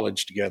to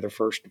college together,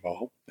 first of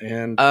all,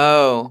 and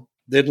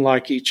didn't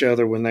like each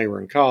other when they were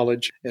in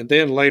college. And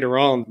then later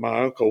on,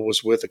 my uncle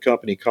was with a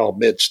company called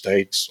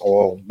Mid-States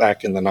Oil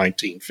back in the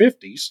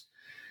 1950s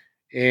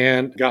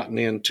and gotten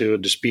into a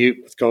dispute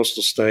with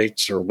Coastal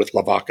States, or with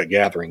Lavaca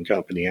Gathering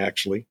Company,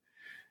 actually.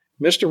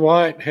 Mr.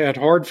 White had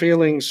hard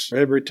feelings,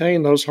 had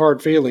retained those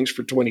hard feelings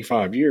for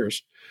 25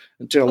 years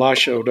until I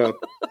showed up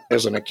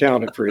as an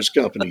accountant for his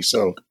company.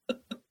 So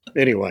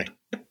anyway,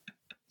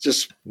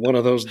 just one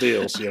of those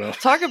deals,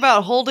 Talk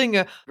about holding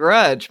a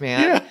grudge,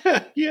 man.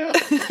 Yeah.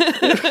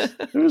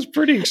 It was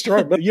pretty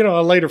extraordinary. But, I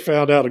later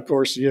found out, of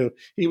course,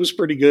 he was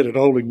pretty good at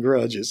holding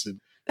grudges. And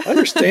I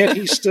understand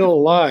he's still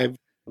alive,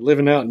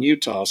 living out in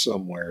Utah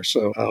somewhere.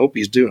 So I hope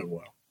he's doing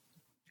well.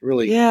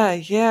 Really. Yeah.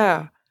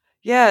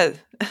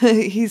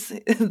 He's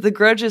the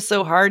grudge is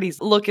so hard.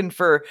 He's looking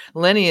for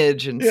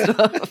lineage and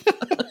stuff.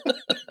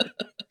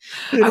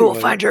 Anyway. I will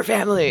find your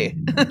family.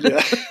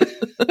 Yeah.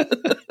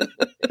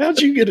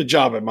 How'd you get a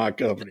job at my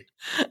company?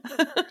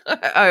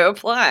 I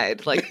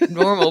applied like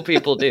normal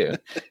people do.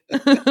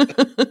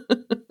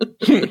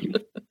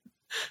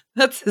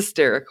 That's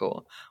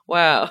hysterical.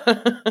 Wow.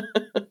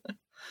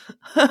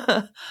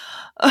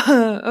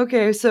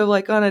 Okay, so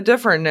like on a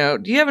different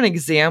note, do you have an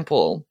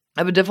example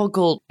of a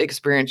difficult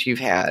experience you've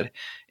had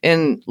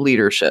in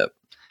leadership?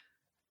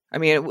 I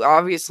mean,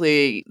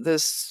 obviously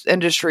this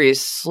industry is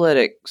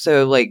slitic.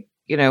 So like,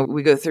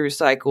 we go through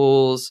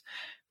cycles,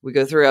 we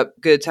go through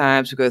good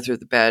times, we go through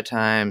the bad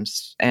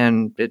times,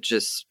 and it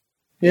just...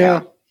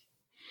 Yeah.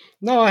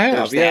 No, I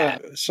have. Yeah.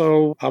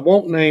 So I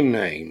won't name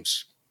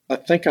names. I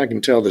think I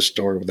can tell this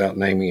story without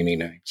naming any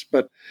names.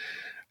 But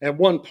at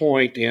one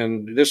point,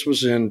 and this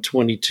was in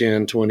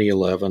 2010,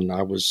 2011,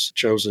 I was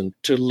chosen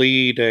to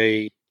lead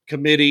a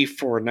committee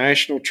for a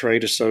national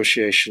trade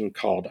association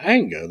called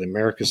ANGA, the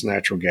America's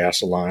Natural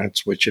Gas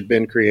Alliance, which had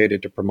been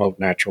created to promote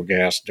natural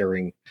gas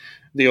during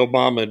the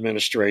Obama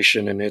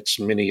administration and its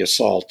many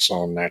assaults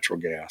on natural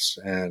gas.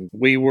 And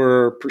we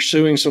were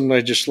pursuing some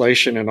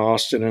legislation in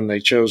Austin, and they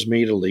chose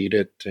me to lead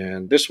it.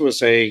 And this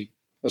was a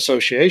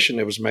association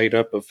that was made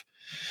up of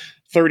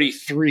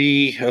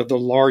 33 of the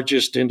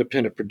largest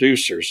independent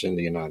producers in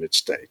the United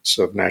States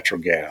of natural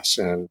gas.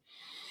 And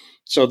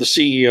So the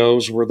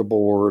CEOs were the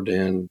board,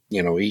 and,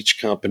 each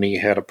company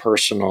had a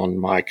person on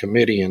my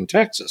committee in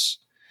Texas.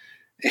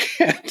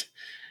 And,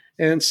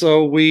 and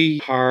so we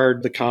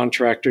hired the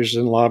contractors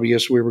and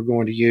lobbyists we were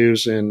going to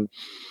use and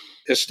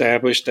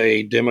established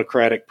a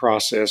democratic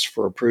process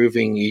for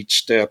approving each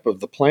step of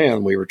the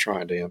plan we were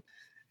trying to implement.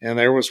 And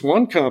there was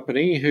one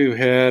company who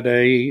had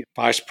a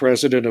vice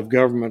president of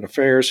government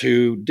affairs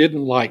who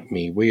didn't like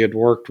me. We had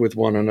worked with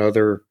one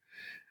another,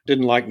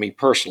 didn't like me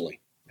personally.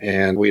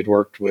 And we had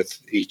worked with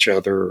each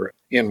other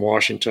in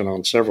Washington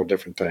on several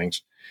different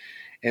things.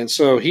 And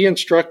so he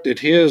instructed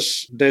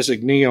his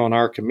designee on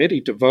our committee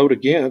to vote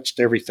against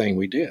everything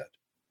we did.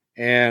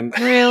 And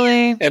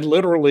really? And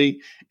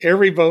literally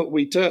every vote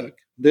we took,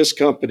 this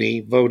company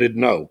voted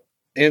no.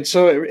 And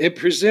so it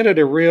presented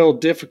a real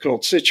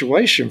difficult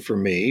situation for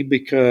me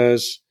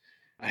because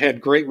I had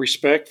great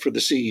respect for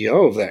the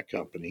CEO of that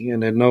company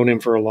and had known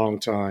him for a long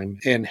time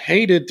and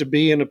hated to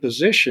be in a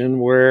position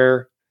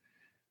where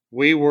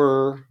we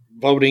were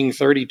voting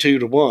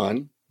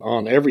 32-1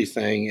 on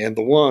everything, and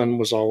the one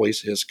was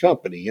always his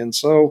company. And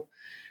so,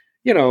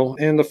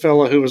 and the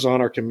fellow who was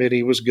on our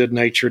committee was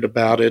good-natured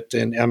about it.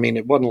 And I mean,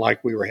 it wasn't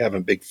like we were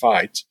having big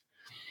fights.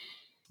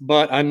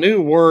 But I knew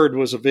word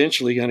was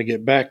eventually going to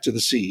get back to the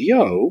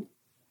CEO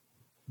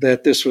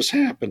that this was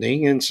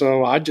happening. And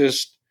so I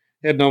just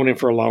had known him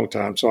for a long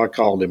time. So I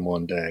called him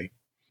one day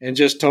and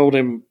just told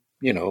him,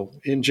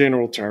 in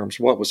general terms,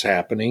 what was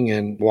happening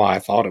and why I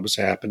thought it was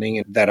happening,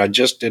 and that I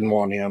just didn't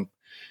want him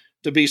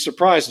to be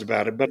surprised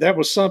about it. But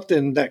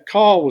that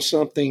call was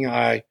something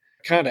I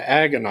kind of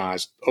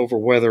agonized over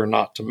whether or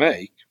not to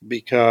make,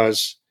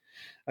 because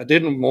I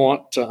didn't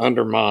want to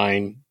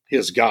undermine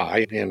his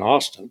guy in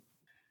Austin.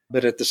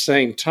 But at the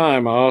same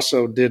time, I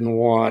also didn't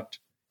want,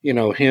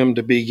 him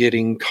to be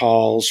getting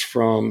calls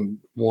from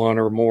one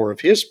or more of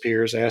his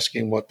peers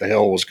asking what the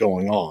hell was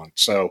going on.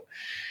 So,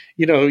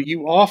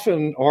 you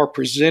often are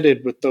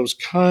presented with those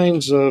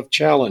kinds of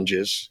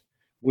challenges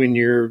when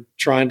you're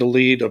trying to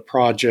lead a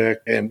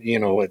project. And,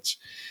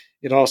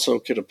 it also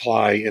could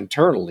apply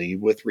internally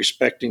with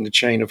respecting the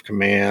chain of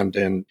command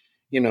and,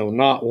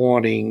 not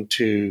wanting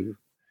to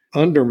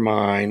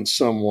undermine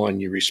someone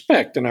you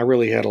respect. And I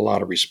really had a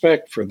lot of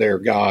respect for their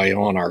guy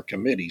on our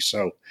committee.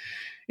 So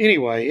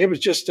anyway, it was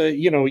just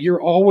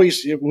you're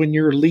always, when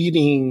you're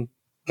leading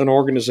an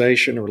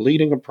organization or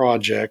leading a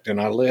project,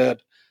 and I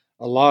led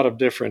a lot of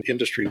different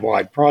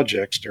industry-wide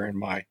projects during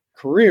my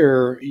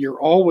career,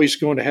 you're always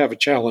going to have a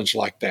challenge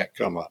like that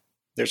come up.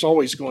 There's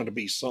always going to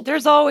be something.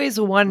 There's always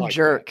one like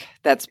jerk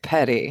that's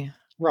petty.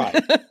 Right.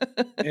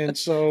 And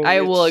so I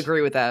will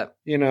agree with that.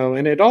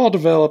 And it all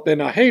developed,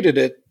 and I hated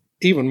it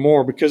even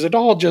more because it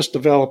all just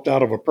developed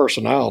out of a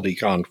personality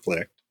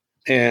conflict.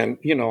 And,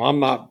 I'm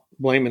not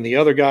blaming the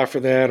other guy for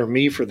that or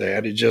me for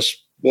that. It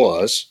just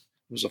was.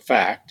 It was a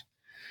fact.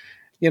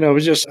 It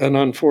was just an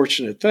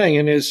unfortunate thing.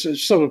 And it's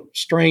so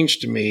strange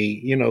to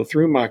me,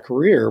 through my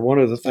career, one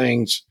of the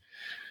things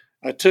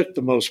I took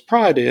the most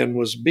pride in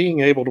was being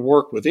able to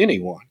work with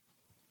anyone,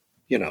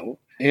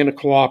 in a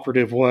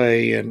cooperative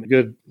way and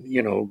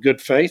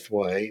good faith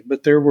way.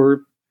 But there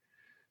were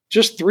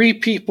just 3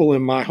 people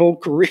in my whole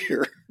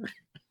career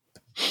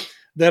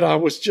that I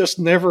was just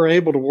never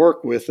able to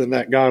work with, and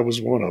that guy was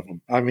one of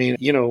them. I mean,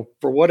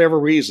 for whatever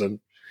reason,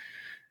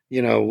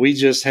 we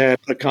just had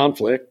a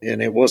conflict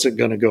and it wasn't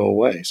going to go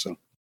away. So,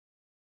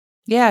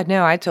 yeah,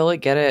 no, I totally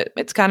get it.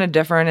 It's kind of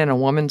different in a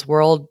woman's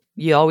world.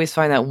 You always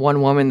find that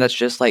one woman that's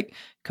just like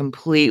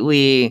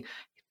completely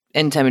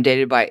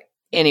intimidated by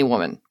any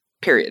woman,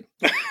 period.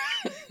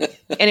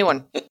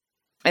 Anyone.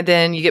 And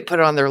then you get put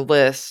on their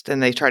list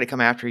and they try to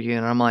come after you.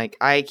 And I'm like,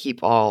 I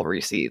keep all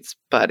receipts,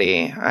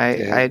 buddy.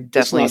 I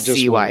definitely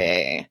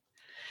CYA.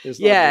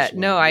 Yeah,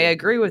 no, I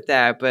agree with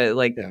that. But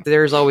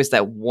there's always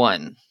that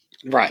one.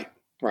 Right.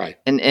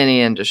 In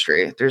any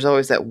industry, there's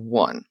always that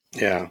one.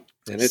 Yeah.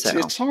 And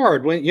it's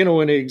hard when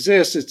it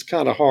exists, it's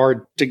kind of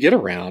hard to get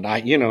around. I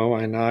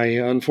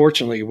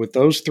unfortunately, with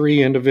those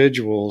 3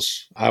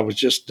 individuals, I was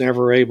just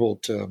never able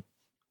to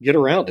get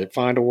around it,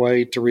 find a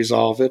way to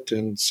resolve it.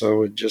 And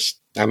so it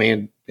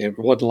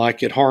wasn't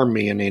like it harmed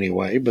me in any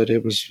way, but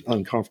it was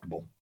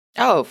uncomfortable.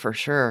 Oh, for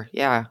sure.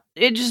 Yeah.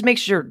 It just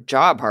makes your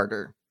job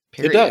harder.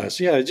 Period. It does.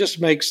 Yeah. It just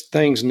makes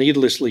things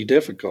needlessly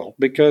difficult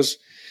because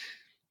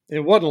it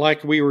wasn't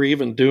like we were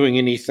even doing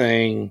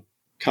anything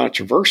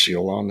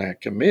controversial on that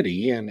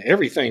committee, and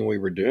everything we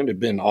were doing had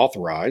been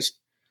authorized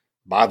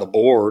by the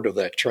board of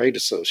that trade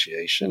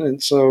association.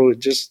 And so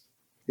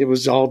it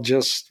was all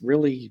just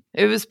really,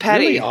 it was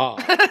petty, really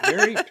odd,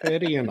 very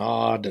petty and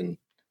odd and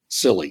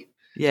silly.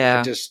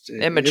 Yeah.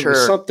 Immature. It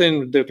was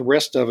something that the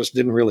rest of us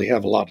didn't really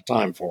have a lot of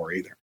time for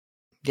either.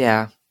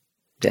 Yeah.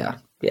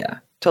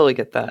 Totally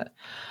get that.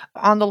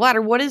 On the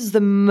latter, what is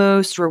the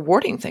most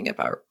rewarding thing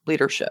about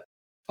leadership?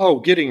 Oh,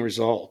 getting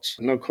results.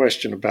 No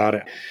question about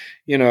it.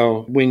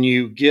 When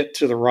you get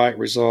to the right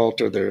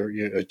result or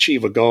you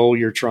achieve a goal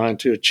you're trying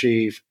to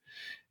achieve,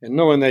 and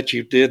knowing that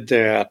you did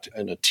that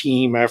in a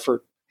team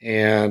effort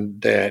and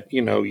that,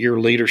 your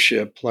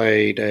leadership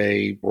played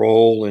a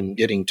role in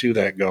getting to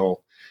that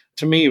goal,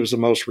 to me, it was the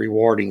most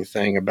rewarding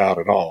thing about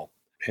it all.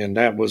 And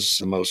that was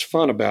the most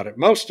fun about it.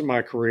 Most of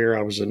my career,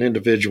 I was an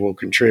individual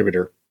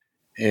contributor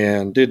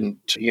and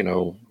didn't,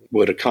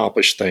 would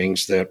accomplish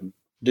things that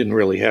didn't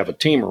really have a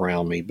team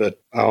around me.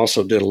 But I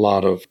also did a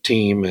lot of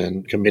team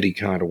and committee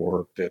kind of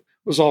work that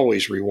was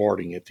always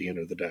rewarding at the end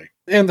of the day.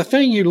 And the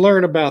thing you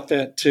learn about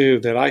that, too,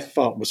 that I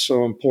thought was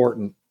so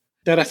important,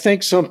 that I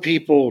think some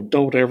people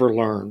don't ever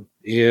learn,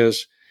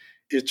 is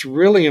it's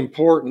really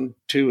important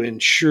to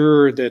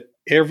ensure that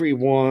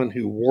everyone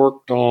who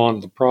worked on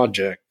the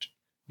project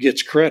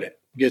gets credit,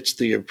 gets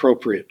the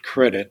appropriate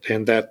credit,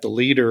 and that the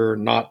leader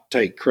not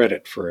take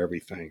credit for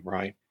everything,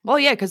 right? Well,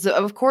 yeah, because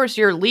of course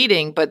you're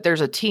leading, but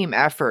there's a team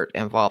effort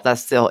involved.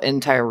 That's the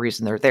entire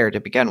reason they're there to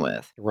begin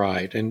with.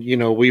 Right. And,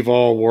 we've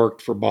all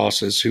worked for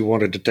bosses who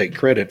wanted to take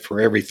credit for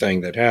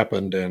everything that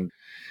happened, and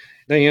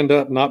they end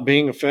up not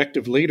being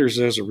effective leaders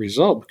as a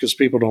result because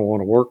people don't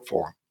want to work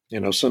for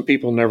them. Some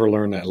people never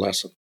learn that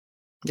lesson.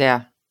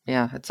 Yeah.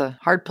 Yeah. It's a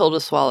hard pill to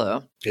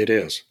swallow. It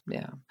is.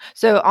 Yeah.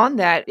 So on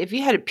that, if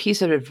you had a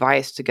piece of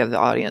advice to give the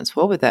audience,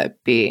 what would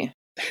that be?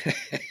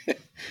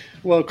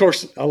 Well, of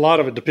course, a lot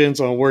of it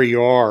depends on where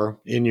you are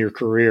in your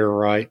career,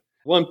 right?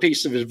 One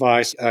piece of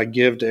advice I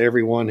give to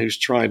everyone who's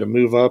trying to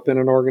move up in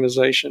an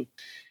organization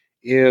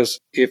is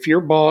if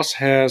your boss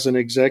has an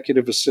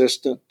executive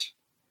assistant,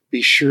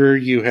 be sure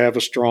you have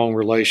a strong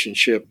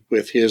relationship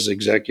with his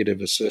executive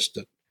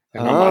assistant.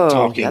 And I'm not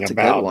talking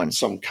about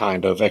some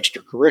kind of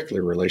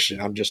extracurricular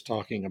relationship. I'm just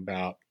talking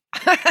about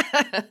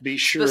be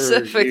sure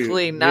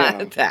specifically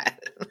that.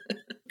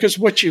 Because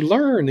what you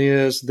learn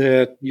is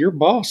that your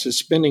boss is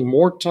spending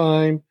more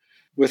time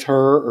with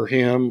her or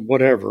him,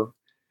 whatever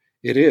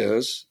it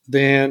is,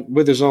 than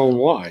with his own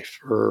wife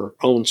or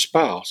own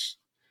spouse.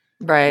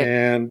 Right.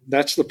 And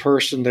that's the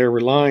person they're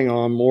relying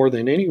on more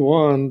than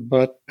anyone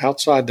but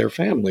outside their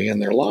family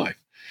and their life.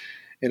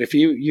 And if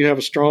you have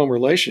a strong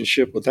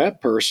relationship with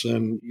that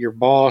person, your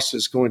boss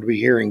is going to be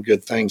hearing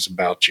good things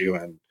about you,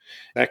 and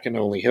that can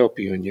only help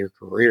you in your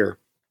career.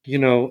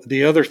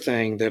 The other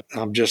thing that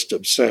I'm just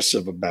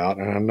obsessive about,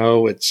 and I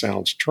know it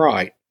sounds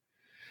trite,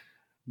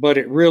 but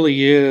it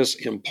really is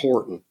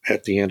important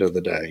at the end of the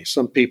day.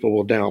 Some people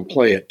will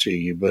downplay it to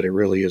you, but it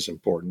really is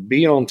important.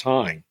 Be on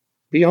time.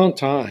 Be on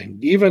time.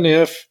 Even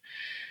if,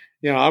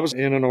 I was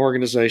in an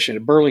organization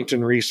at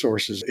Burlington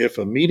Resources, if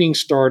a meeting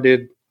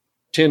started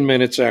 10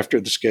 minutes after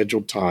the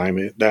scheduled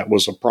time, that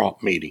was a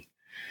prompt meeting,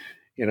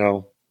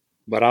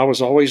 but I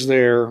was always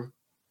there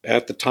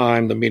at the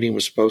time the meeting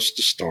was supposed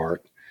to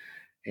start.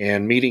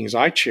 And meetings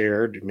I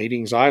chaired,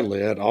 meetings I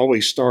led,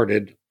 always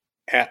started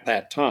at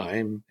that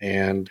time,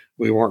 and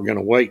we weren't going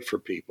to wait for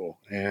people.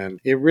 And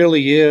it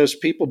really is,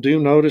 people do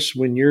notice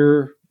when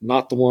you're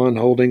not the one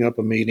holding up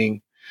a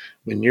meeting,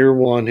 when you're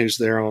one who's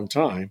there on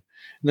time.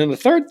 And then the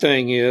third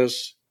thing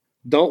is,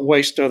 don't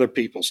waste other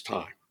people's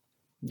time.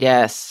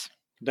 Yes.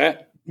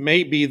 That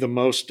may be the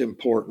most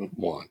important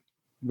one,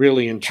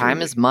 really and truly.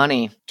 Time is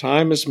money.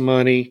 Time is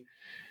money.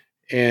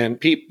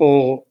 And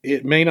people,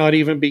 it may not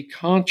even be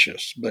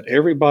conscious, but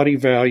everybody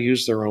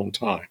values their own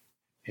time.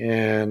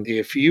 And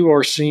if you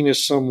are seen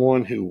as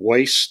someone who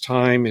wastes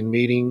time in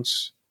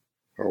meetings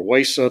or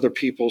wastes other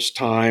people's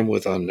time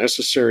with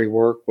unnecessary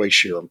work,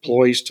 wastes your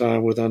employees'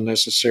 time with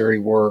unnecessary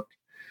work,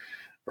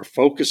 or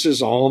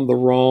focuses on the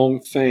wrong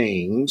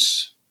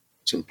things,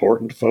 it's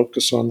important to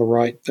focus on the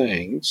right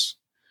things,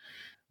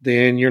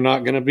 then you're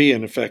not going to be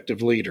an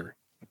effective leader.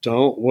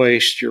 Don't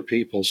waste your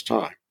people's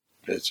time.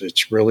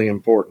 It's really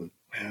important.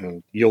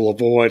 And you'll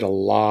avoid a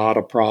lot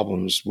of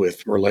problems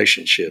with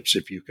relationships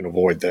if you can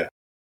avoid that.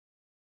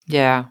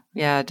 Yeah.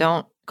 Yeah.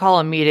 Don't call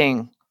a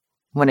meeting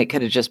when it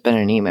could have just been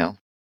an email.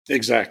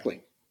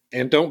 Exactly.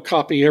 And don't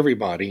copy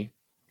everybody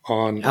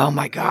on oh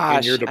my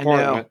gosh, in your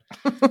department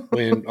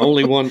when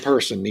only one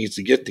person needs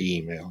to get the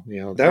email.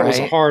 That was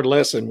a hard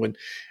lesson. When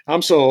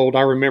I'm so old,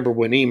 I remember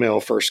when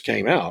email first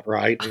came out,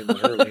 right, in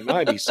the early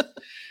 90s.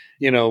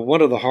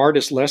 One of the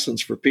hardest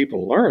lessons for people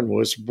to learn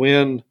was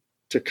when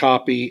to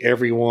copy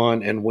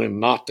everyone and when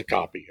not to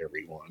copy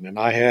everyone. And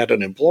I had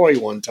an employee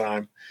one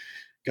time,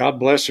 God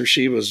bless her,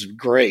 she was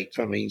great.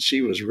 I mean,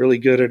 she was really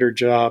good at her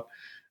job,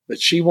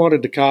 but she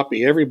wanted to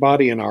copy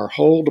everybody in our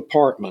whole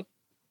department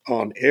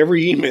on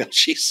every email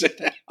she sent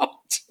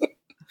out.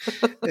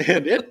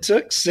 And it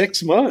took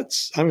 6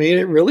 months. I mean,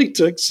 it really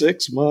took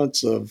 6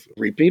 months of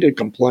repeated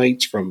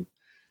complaints from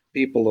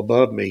people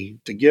above me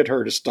to get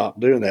her to stop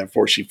doing that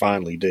before she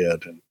finally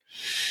did. And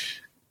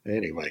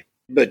anyway,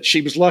 but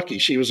she was lucky.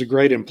 She was a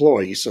great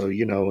employee. So,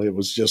 it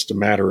was just a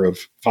matter of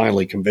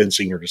finally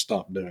convincing her to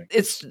stop doing it.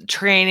 It's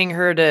training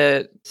her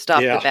to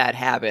stop the bad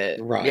habit.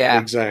 Right. Yeah,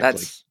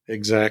 exactly.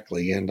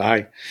 Exactly. And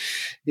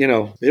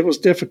it was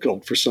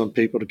difficult for some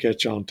people to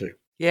catch on to.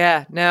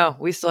 Yeah, no,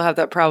 we still have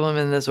that problem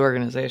in this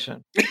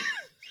organization.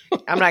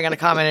 I'm not going to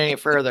comment any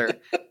further,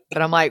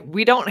 but I'm like,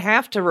 we don't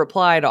have to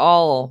reply to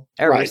all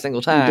every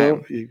single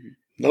time.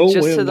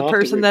 Just to the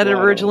person that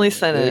originally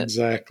sent it.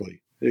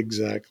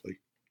 Exactly.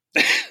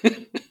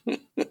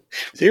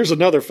 Here's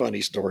another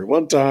funny story.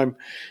 One time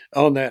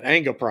on that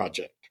Anga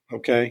project,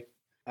 okay,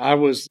 I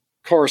was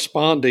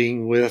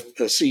corresponding with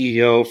a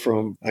CEO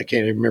from, I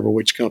can't even remember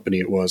which company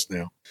it was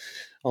now,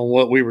 on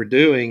what we were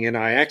doing. And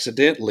I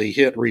accidentally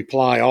hit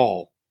reply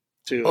all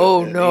to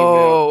an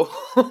email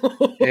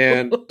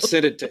and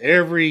sent it to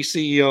every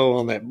CEO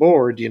on that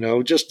board,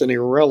 just an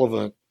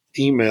irrelevant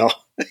email.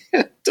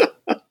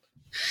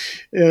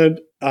 And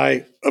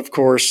I, of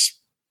course,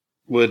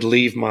 would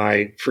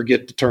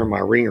forget to turn my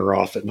ringer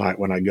off at night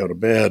when I go to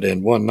bed.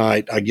 And one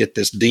night I get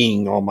this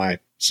ding on my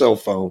cell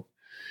phone.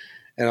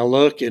 And I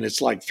look, and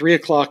it's like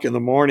 3:00 in the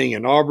morning,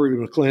 and Aubrey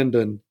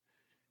McClendon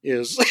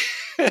has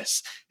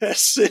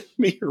sent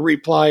me a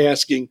reply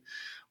asking,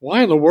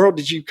 "Why in the world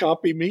did you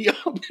copy me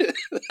on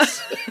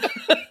this?"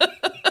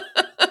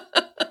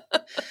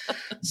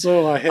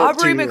 So I had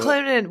Aubrey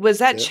McClendon, was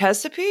that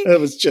Chesapeake? It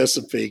was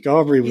Chesapeake.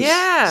 Aubrey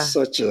was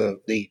such a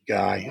neat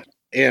guy.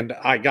 And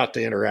I got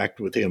to interact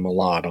with him a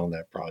lot on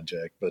that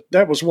project. But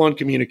that was one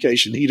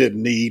communication he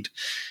didn't need.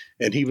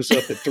 And he was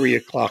up at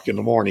 3:00 in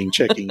the morning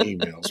checking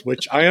emails,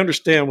 which I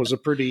understand was a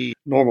pretty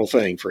normal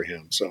thing for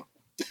him. So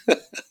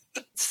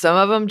some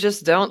of them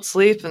just don't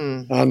sleep.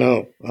 And I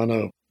know.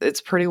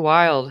 It's pretty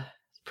wild.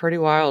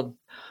 Do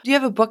you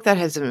have a book that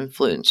has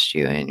influenced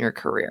you in your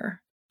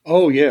career?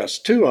 Oh, yes.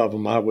 2 of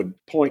them I would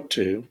point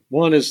to.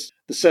 One is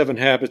The 7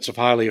 Habits of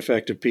Highly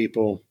Effective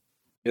People.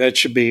 That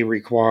should be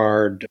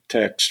required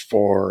text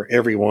for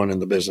everyone in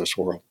the business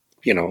world.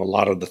 A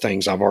lot of the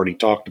things I've already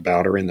talked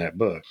about are in that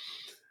book.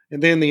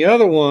 And then the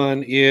other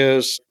one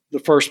is the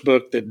first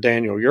book that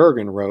Daniel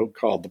Yergin wrote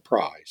called The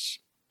Prize.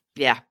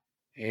 Yeah.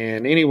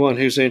 And anyone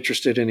who's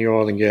interested in the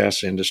oil and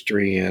gas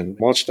industry and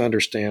wants to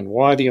understand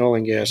why the oil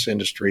and gas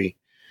industry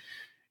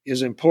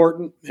is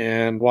important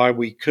and why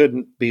we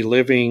couldn't be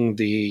living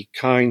the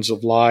kinds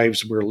of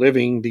lives we're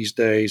living these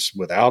days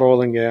without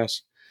oil and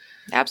gas,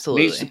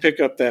 absolutely needs to pick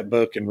up that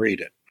book and read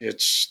it.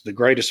 It's the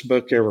greatest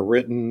book ever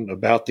written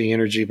about the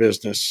energy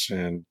business.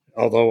 And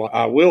although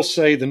I will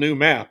say the new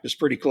map is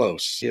pretty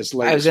close, his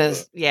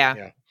latest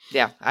book.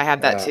 Yeah, I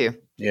have that too.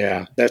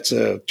 Yeah, that's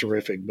a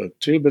terrific book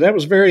too. But that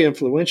was very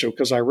influential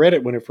because I read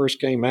it when it first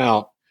came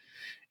out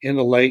in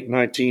the late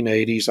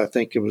 1980s. I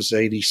think it was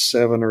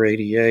 87 or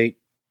 88.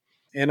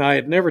 And I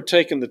had never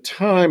taken the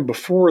time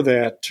before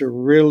that to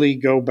really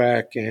go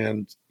back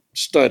and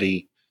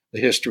study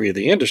the history of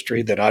the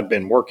industry that I'd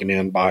been working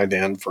in by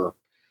then for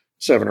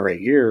 7 or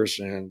 8 years.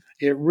 And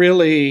it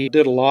really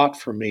did a lot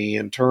for me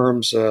in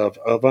terms of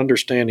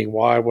understanding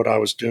why what I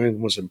was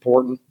doing was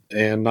important,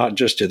 and not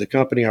just to the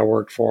company I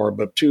worked for,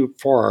 but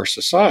for our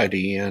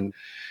society. And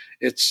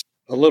it's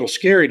a little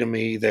scary to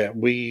me that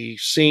we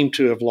seem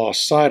to have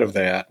lost sight of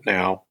that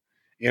now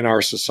in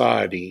our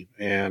society.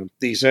 And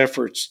these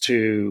efforts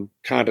to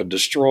kind of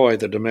destroy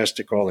the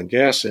domestic oil and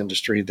gas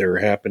industry that are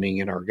happening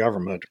in our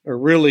government are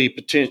really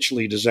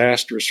potentially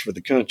disastrous for the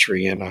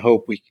country. And I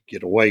hope we can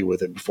get away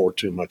with it before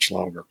too much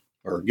longer,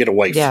 or get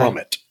away from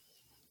it.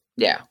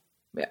 Yeah.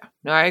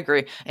 No, I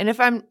agree. And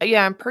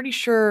I'm pretty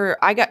sure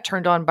I got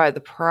turned on by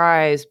The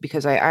Prize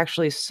because I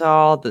actually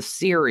saw the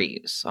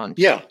series on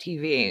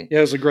TV. Yeah,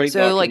 it was a great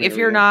documentary. So like if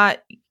you're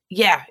not,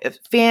 it's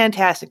a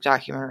fantastic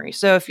documentary.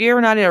 So if you're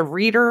not a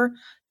reader,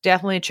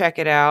 definitely check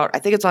it out. I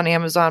think it's on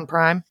Amazon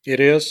Prime. It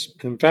is.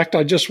 In fact,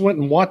 I just went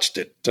and watched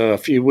it a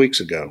few weeks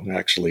ago,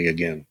 actually,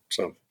 again.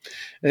 So,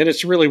 and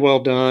it's really well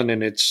done.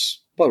 And it's,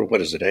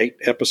 what is it, 8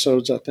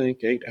 episodes, I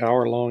think,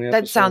 8-hour-long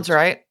episodes. That sounds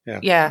right.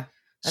 Yeah.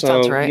 That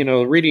sounds right.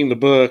 Reading the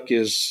book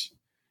is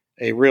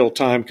a real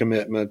time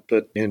commitment,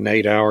 but in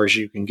 8 hours,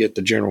 you can get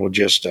the general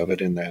gist of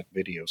it in that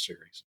video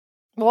series.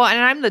 Well, and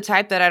I'm the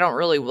type that I don't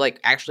really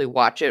actually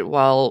watch it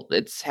while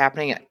it's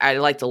happening. I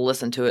like to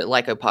listen to it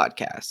like a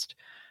podcast.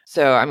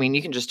 So,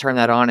 you can just turn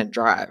that on and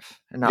drive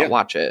and not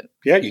watch it.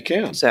 Yeah, you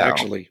can,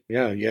 actually.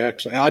 Yeah.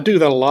 Actually, I do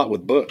that a lot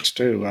with books,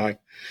 too. I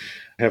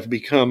have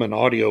become an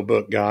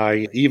audiobook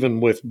guy, even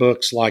with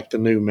books like The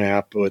New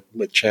Map,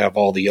 which have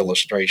all the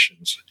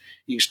illustrations.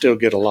 You still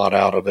get a lot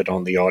out of it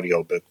on the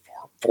audiobook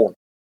form.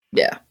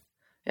 Yeah,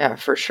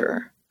 for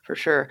sure.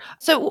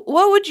 So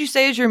what would you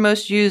say is your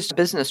most used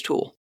business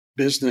tool?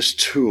 Business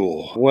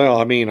tool. Well,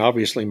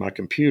 obviously my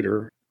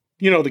computer.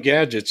 The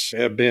gadgets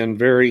have been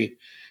very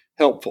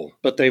helpful,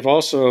 but they've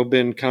also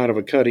been kind of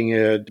a cutting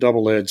edge,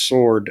 double-edged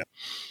sword,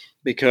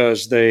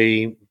 because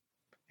they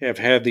have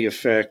had the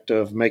effect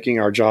of making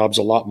our jobs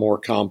a lot more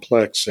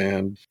complex.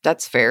 And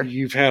that's fair.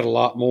 You've had a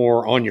lot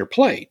more on your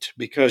plate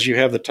because you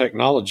have the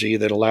technology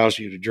that allows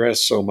you to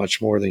dress so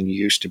much more than you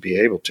used to be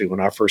able to. When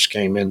I first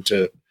came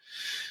into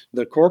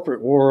the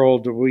corporate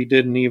world, we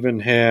didn't even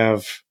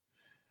have,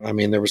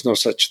 there was no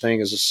such thing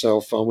as a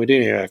cell phone. We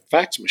didn't even have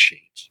fax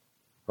machines,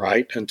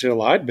 right?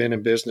 Until I'd been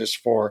in business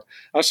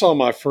I saw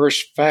my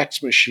first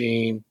fax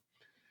machine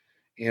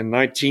in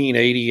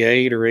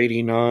 1988 or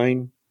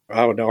 89.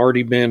 I had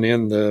already been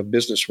in the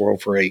business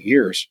world for 8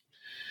 years.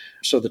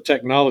 So the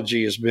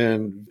technology has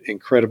been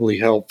incredibly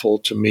helpful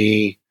to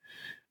me.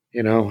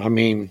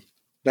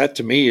 That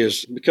to me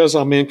is because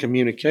I'm in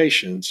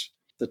communications,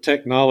 the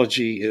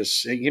technology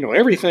is,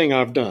 everything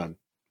I've done.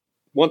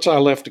 Once I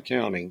left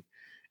accounting,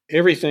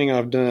 everything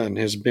I've done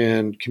has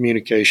been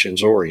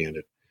communications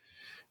oriented.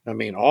 I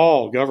mean,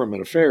 all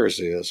government affairs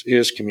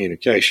is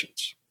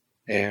communications,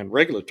 and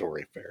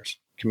regulatory affairs,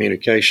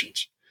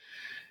 communications.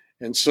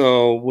 And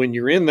so when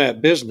you're in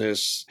that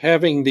business,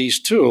 having these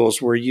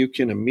tools where you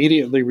can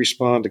immediately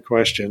respond to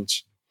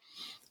questions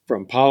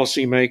from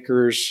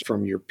policymakers,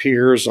 from your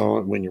peers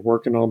on when you're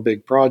working on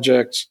big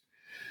projects,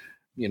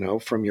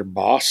 from your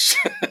boss.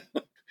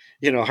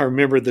 I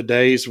remember the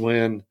days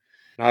when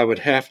I would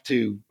have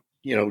to,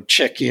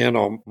 check in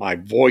on my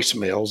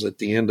voicemails at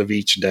the end of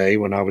each day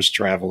when I was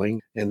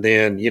traveling. And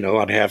then,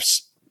 I'd have,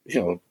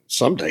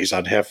 some days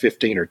I'd have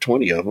 15 or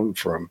 20 of them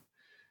from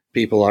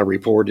people I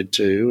reported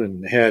to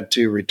and had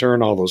to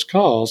return all those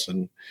calls.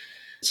 And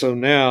so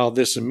now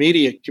this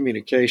immediate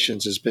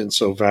communications has been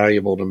so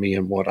valuable to me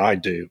in what I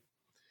do.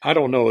 I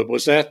don't know.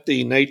 Was that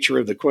the nature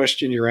of the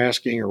question you're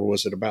asking, or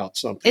was it about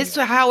something It's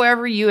else?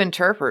 however you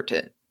interpret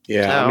it.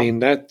 Yeah, So. I mean,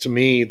 that to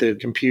me, the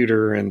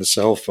computer and the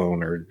cell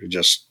phone are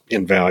just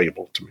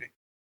invaluable to me.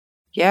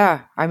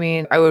 Yeah. I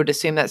mean, I would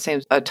assume that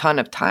saves a ton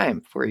of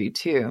time for you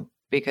too,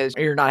 because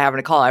you're not having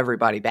to call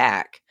everybody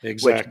back.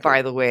 Exactly. Which,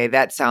 by the way,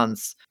 that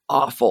sounds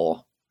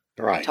awful.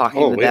 Right.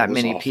 Talking to that was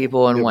many awful.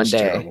 people in one day.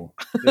 Terrible.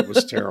 It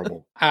was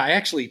terrible. I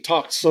actually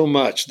talked so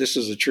much. This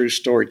is a true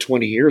story.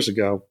 20 years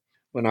ago,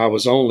 when I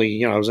was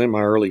only, I was in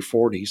my early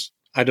 40s,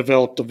 I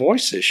developed a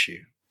voice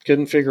issue.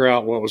 Couldn't figure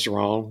out what was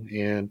wrong.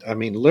 And I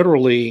mean,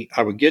 literally,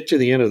 I would get to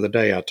the end of the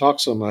day. I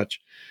talked so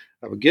much.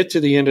 I would get to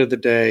the end of the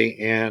day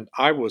and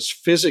I was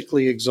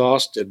physically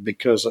exhausted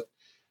because it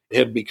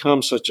had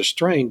become such a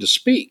strain to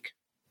speak.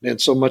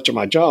 And so much of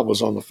my job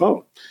was on the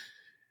phone.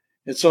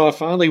 And so I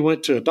finally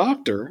went to a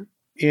doctor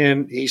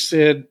and he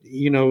said,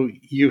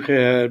 you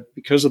had,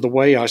 because of the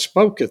way I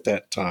spoke at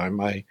that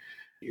time, I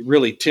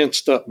really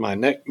tensed up my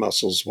neck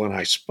muscles when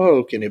I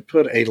spoke, and it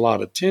put a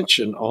lot of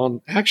tension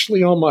on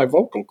my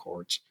vocal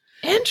cords.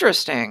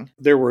 Interesting.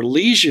 There were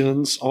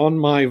lesions on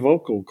my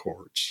vocal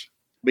cords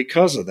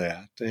because of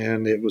that,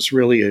 and it was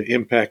really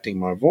impacting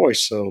my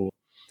voice. So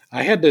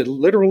I had to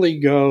literally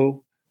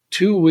go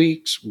 2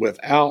 weeks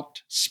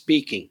without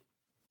speaking.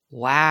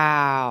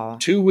 Wow.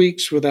 2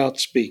 weeks without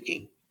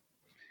speaking.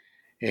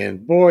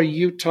 And boy,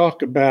 you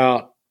talk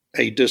about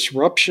a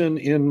disruption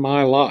in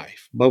my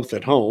life, both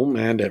at home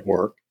and at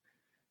work,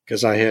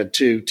 because I had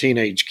 2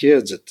 teenage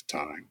kids at the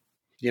time.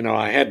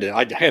 I had to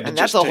And just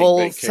that's a take whole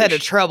vacation. set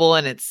of trouble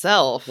in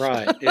itself.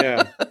 Right,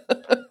 yeah.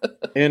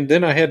 And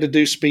then I had to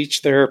do speech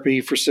therapy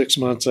for 6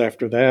 months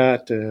after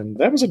that. And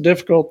that was a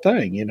difficult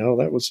thing,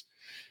 that was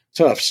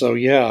tough. So,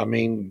 yeah, I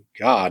mean,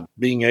 God,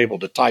 being able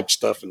to type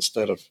stuff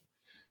instead of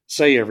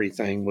say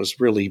everything was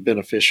really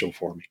beneficial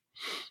for me.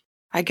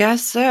 I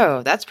guess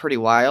so. That's pretty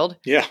wild.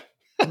 Yeah.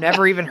 I've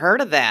never even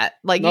heard of that.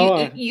 Like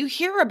you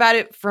hear about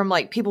it from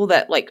like people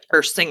that like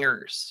are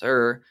singers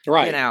or,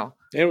 right.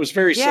 It was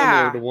very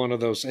similar to one of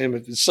those,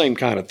 the same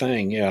kind of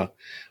thing. Yeah.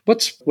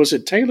 Was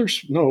it Taylor?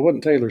 No, it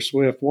wasn't Taylor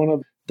Swift. One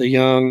of the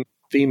young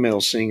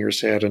female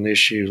singers had an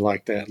issue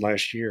like that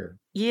last year.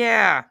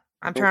 Yeah.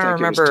 I'm trying to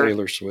remember. It was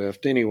Taylor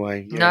Swift.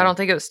 Anyway. Yeah. No, I don't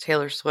think it was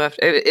Taylor Swift.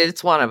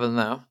 It's one of them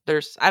though.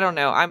 I don't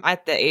know. I'm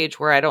at the age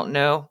where I don't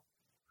know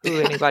who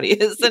anybody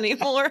is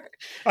anymore.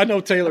 I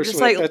know Taylor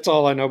Swift. That's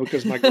all I know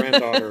because my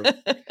granddaughter.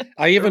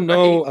 I even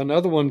know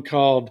another one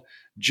called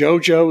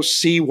JoJo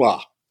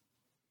Siwa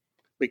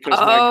because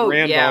my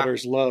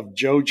granddaughters love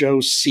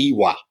JoJo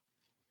Siwa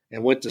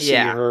and went to see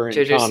her in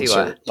JoJo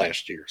concert Siwa.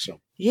 last year. So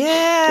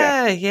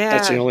yeah.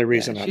 That's the only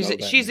reason I know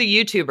that. She's a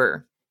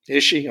YouTuber.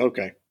 Is she?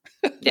 Okay.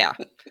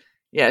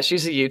 Yeah,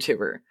 she's a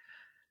YouTuber.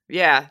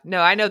 Yeah,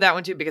 no, I know that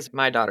one too because of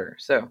my daughter.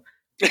 So.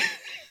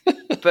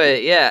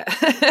 But yeah.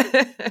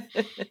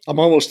 I'm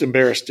almost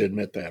embarrassed to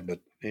admit that, but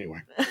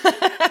anyway.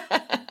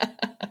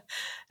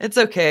 It's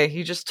okay.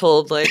 You just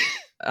told like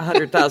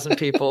 100,000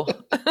 people.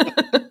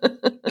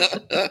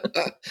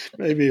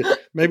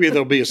 Maybe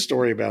there'll be a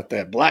story about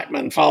that.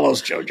 Blackmon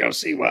follows JoJo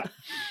Siwa.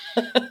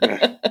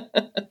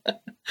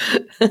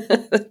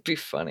 That'd be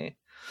funny.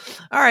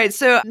 All right.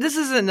 So this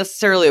isn't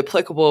necessarily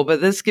applicable, but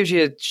this gives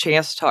you a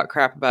chance to talk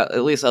crap about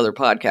at least other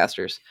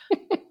podcasters.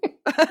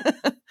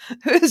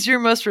 Who is your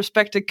most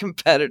respected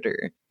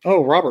competitor?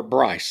 Oh, Robert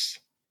Bryce.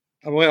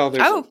 Well,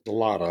 there's a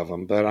lot of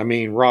them, but I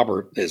mean,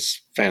 Robert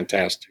is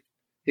fantastic.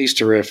 He's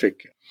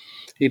terrific.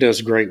 He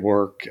does great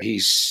work.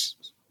 He's,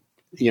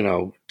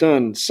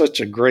 done such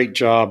a great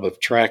job of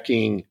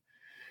tracking.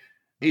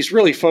 He's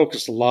really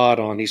focused a lot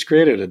on, he's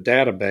created a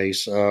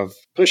database of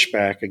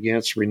pushback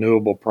against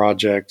renewable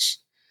projects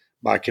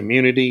by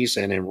communities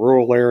and in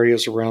rural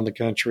areas around the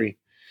country.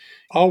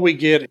 All we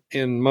get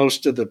in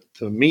most of the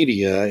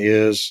media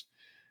is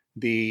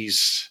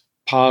these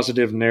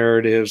positive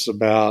narratives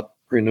about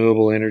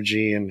renewable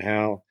energy and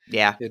how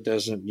it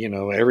doesn't,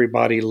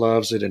 everybody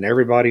loves it and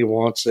everybody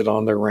wants it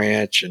on their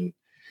ranch. And,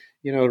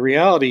 the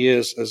reality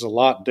is a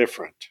lot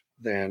different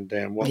than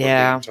what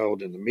we're being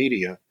told in the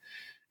media.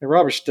 And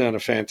Robert's done a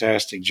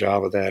fantastic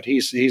job of that.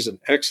 He's an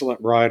excellent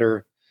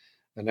writer,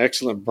 an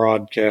excellent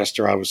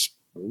broadcaster. I was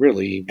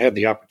really had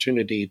the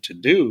opportunity to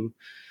do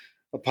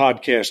a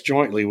podcast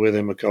jointly with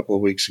him a couple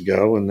of weeks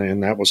ago,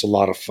 and that was a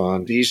lot of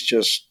fun.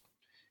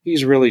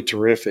 he's really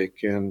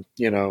terrific. And,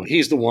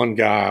 he's the one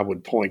guy I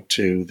would point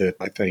to that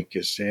I think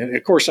is, and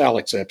of course,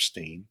 Alex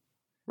Epstein.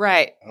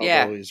 Right.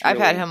 Yeah. Although he's I've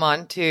had really- him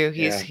on too.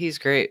 Yeah. He's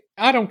great.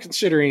 I don't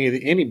consider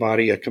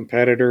anybody a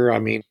competitor. I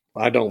mean,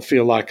 I don't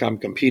feel like I'm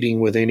competing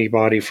with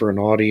anybody for an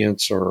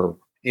audience or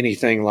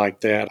anything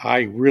like that.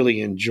 I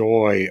really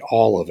enjoy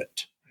all of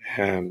it.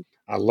 And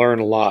I learn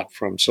a lot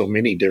from so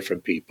many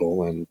different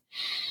people. And,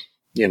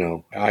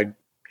 I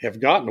have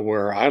gotten to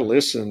where I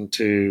listen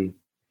to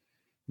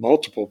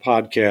multiple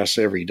podcasts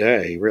every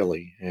day,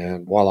 really,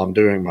 and while I'm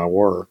doing my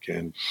work.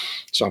 And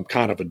so I'm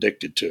kind of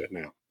addicted to it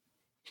now.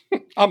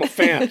 I'm a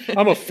fan.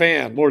 I'm a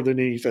fan more than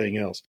anything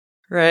else.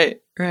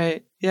 Right.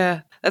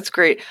 Yeah, that's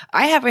great.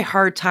 I have a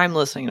hard time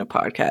listening to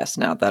podcasts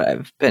now that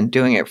I've been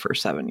doing it for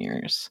 7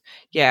 years.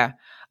 Yeah.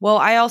 Well,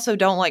 I also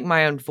don't like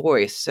my own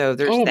voice, so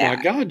there's that. Oh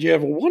my God, you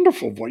have a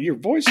wonderful voice. Your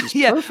voice is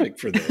perfect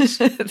for this.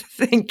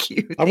 Thank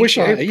you. I wish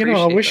I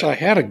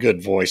had a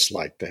good voice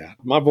like that.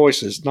 My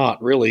voice is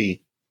not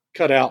really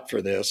cut out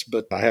for this,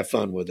 but I have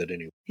fun with it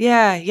anyway.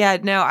 Yeah.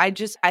 No, I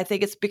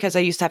think it's because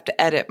I used to have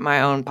to edit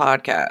my own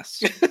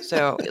podcast.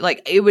 So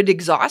it would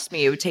exhaust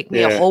me. It would take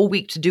me a whole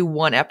week to do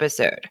one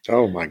episode.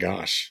 Oh my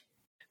gosh.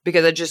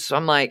 Because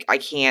I'm like, I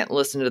can't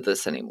listen to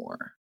this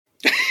anymore.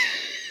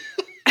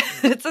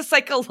 It's a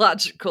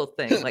psychological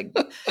thing. Like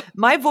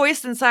my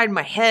voice inside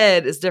my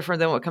head is different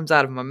than what comes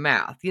out of my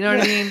mouth. You know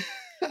what I mean?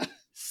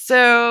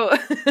 So,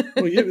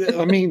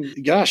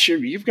 gosh,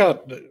 you've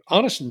got,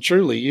 honest and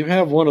truly, you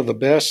have one of the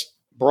best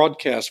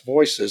broadcast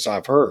voices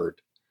I've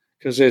heard.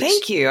 Because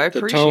thank you. I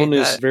appreciate that. The tone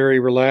is very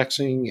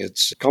relaxing.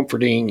 It's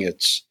comforting. And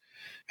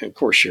of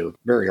course, you're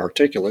very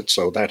articulate,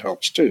 so that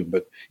helps too.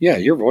 But yeah,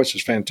 your voice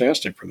is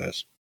fantastic for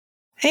this.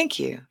 Thank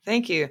you.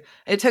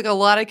 It took a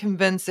lot of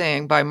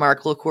convincing by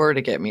Mark LaCour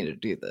to get me to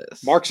do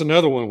this. Mark's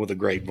another one with a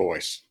great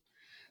voice.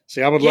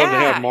 See, I would love to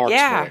have Mark's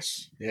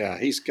voice. Yeah,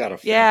 he's got a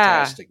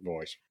fantastic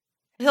voice.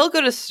 He'll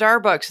go to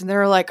Starbucks and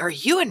they're like, "Are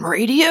you in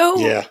radio?"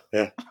 Yeah.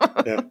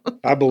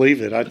 I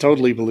believe it. I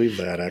totally believe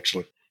that,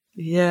 actually.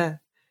 Yeah.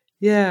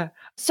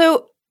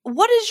 So,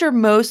 what is your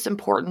most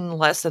important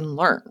lesson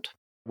learned?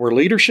 Where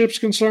leadership's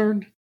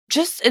concerned?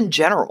 Just in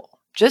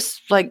general.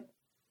 Just like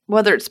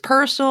whether it's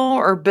personal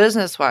or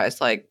business-wise,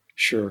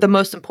 sure. The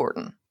most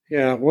important.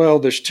 Yeah, well,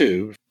 there's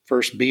two.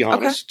 First, be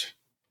honest. Okay.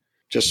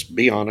 Just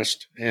be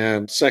honest.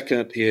 And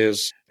second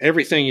is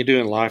everything you do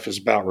in life is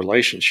about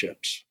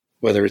relationships,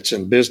 whether it's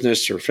in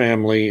business or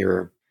family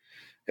or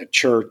at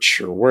church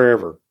or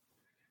wherever.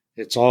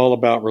 It's all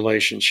about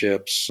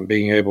relationships and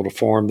being able to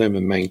form them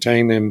and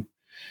maintain them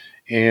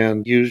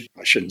and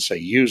I shouldn't say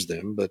use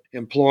them, but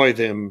employ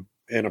them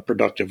in a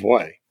productive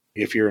way.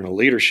 If you're in a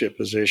leadership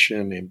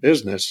position in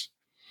business,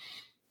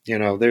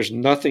 there's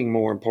nothing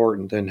more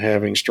important than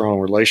having strong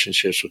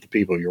relationships with the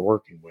people you're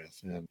working with.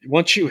 And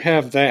once you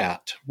have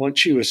that,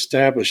 once you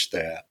establish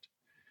that,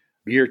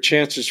 your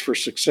chances for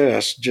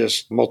success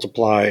just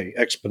multiply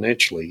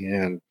exponentially.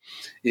 And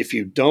if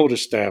you don't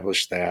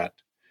establish that,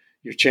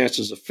 your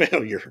chances of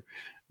failure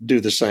do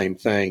the same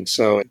thing.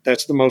 So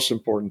that's the most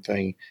important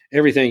thing.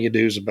 Everything you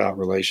do is about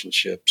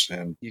relationships,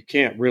 and you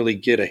can't really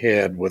get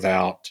ahead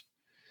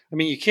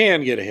you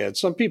can get ahead.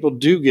 Some people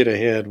do get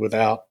ahead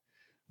without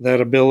that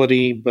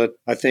ability, but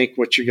I think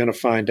what you're going to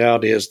find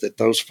out is that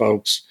those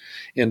folks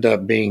end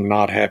up being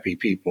not happy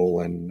people.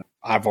 And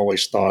I've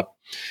always thought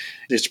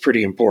it's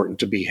pretty important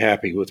to be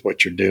happy with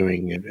what you're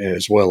doing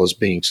as well as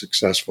being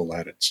successful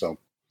at it. So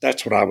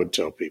that's what I would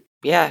tell people.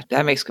 Yeah,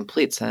 that makes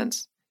complete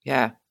sense.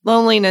 Yeah.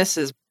 Loneliness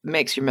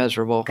makes you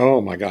miserable.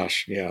 Oh my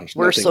gosh. Yeah.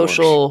 We're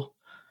social. Worse.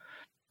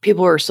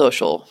 People are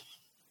social.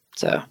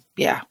 So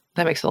yeah,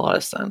 that makes a lot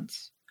of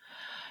sense.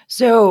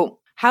 So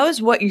how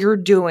is what you're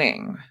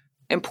doing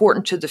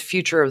important to the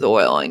future of the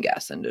oil and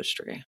gas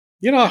industry?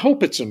 I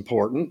hope it's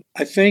important.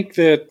 I think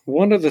that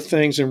one of the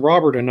things, and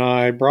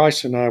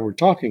Bryce and I were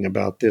talking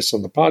about this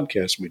on the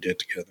podcast we did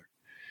together,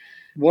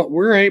 what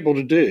we're able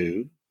to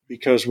do,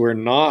 because we're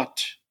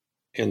not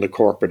in the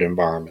corporate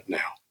environment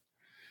now,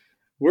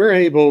 we're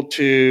able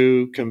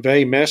to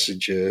convey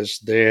messages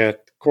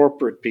that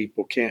corporate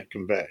people can't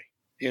convey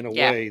in a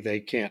way they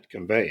can't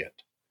convey it.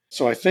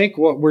 So I think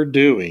what we're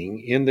doing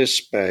in this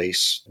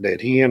space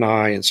that he and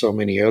I and so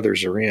many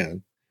others are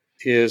in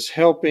is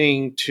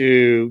helping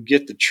to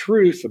get the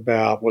truth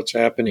about what's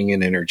happening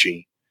in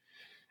energy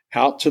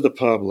out to the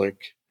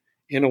public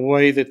in a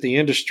way that the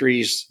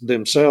industries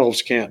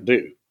themselves can't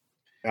do.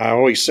 I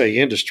always say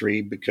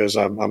industry because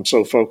I'm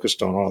so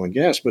focused on oil and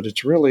gas, but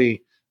it's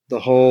really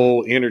the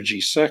whole energy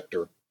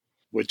sector,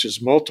 which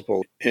is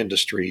multiple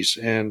industries.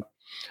 And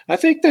I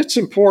think that's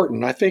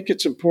important. I think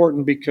it's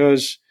important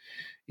because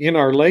in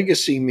our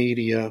legacy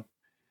media,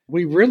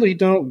 we really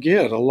don't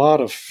get a lot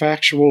of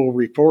factual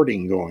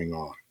reporting going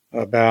on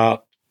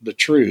about the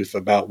truth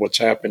about what's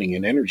happening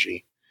in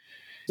energy.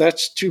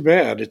 That's too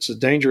bad. It's a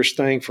dangerous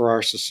thing for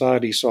our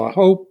society. So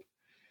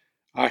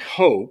I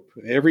hope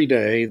every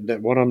day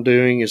that what I'm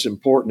doing is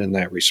important in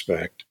that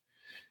respect.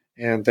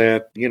 And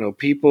that,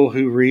 people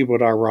who read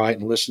what I write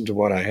and listen to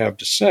what I have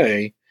to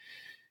say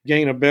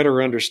gain a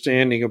better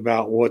understanding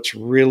about what's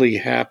really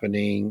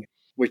happening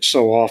which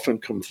so often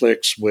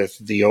conflicts with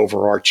the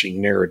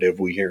overarching narrative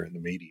we hear in the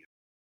media.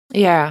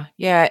 Yeah,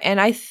 yeah. And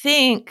I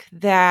think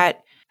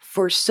that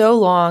for so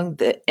long,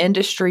 the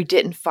industry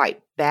didn't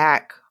fight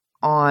back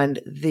on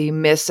the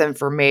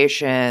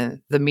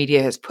misinformation the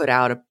media has put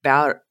out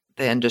about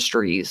the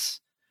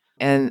industries.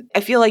 And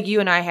I feel like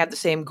you and I have the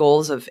same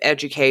goals of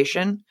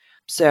education.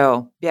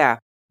 So, yeah.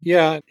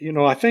 Yeah,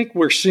 I think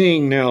we're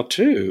seeing now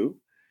too,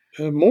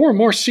 more and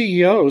more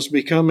CEOs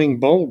becoming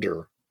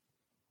bolder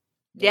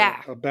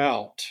Yeah.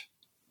 about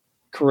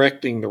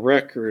correcting the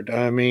record.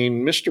 I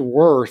mean, Mr.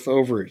 Worth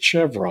over at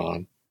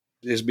Chevron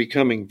is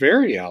becoming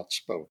very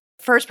outspoken.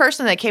 First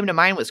person that came to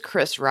mind was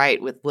Chris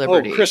Wright with Oh,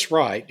 Liberty. Chris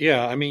Wright.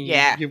 Yeah. I mean,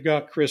 Yeah. you've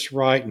got Chris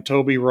Wright and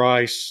Toby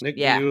Rice, Nick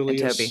Yeah, and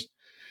Deulius. Toby.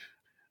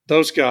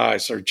 Those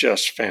guys are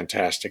just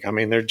fantastic. I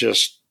mean, they're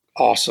just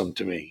awesome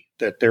to me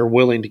that they're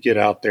willing to get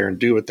out there and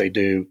do what they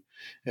do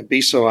and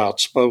be so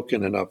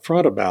outspoken and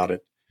upfront about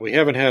it. We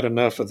haven't had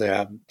enough of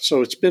that.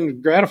 So it's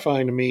been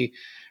gratifying to me.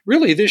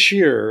 Really, this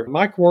year,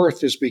 Mike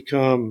Worth has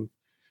become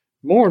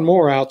more and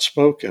more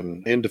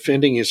outspoken in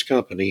defending his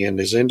company and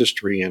his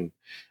industry. And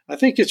I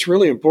think it's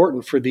really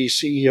important for these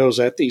CEOs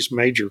at these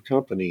major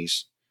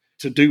companies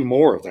to do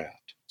more of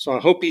that. So I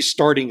hope he's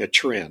starting a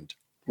trend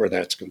where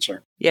that's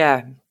concerned.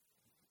 Yeah.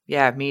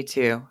 Yeah, me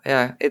too.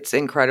 Yeah, it's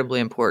incredibly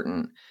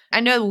important.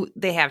 I know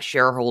they have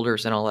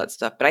shareholders and all that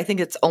stuff, but I think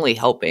it's only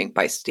helping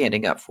by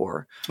standing up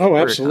for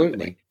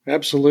Absolutely.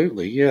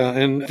 Absolutely. Yeah.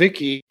 And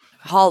Vicky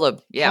Holla,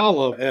 yeah.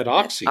 Holla at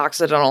Oxy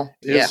Occidental.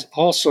 is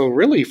also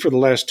really for the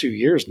last 2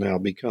 years now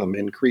become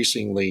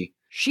increasingly.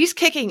 She's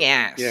kicking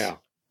ass. Yeah.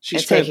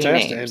 She's and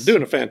fantastic and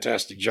doing a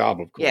fantastic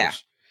job, of course. Yeah.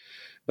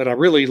 But I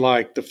really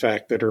like the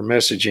fact that her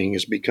messaging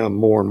has become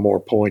more and more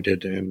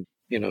pointed and,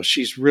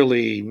 she's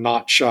really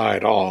not shy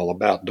at all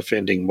about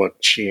defending what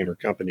she and her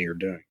company are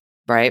doing.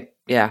 Right.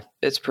 Yeah.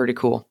 It's pretty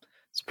cool.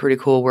 It's pretty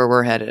cool where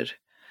we're headed.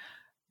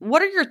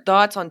 What are your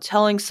thoughts on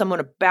telling someone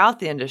about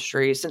the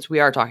industry, since we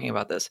are talking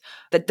about this,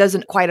 that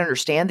doesn't quite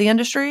understand the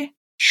industry?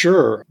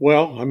 Sure.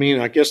 Well, I mean,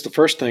 I guess the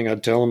first thing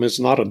I'd tell them is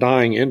not a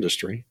dying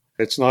industry.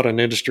 It's not an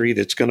industry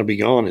that's going to be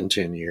gone in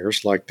 10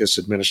 years like this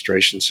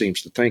administration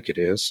seems to think it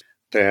is.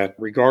 That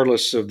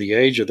regardless of the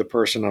age of the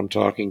person I'm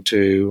talking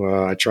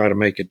to, I try to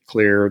make it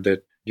clear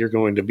that you're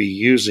going to be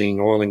using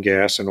oil and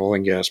gas and oil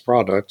and gas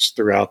products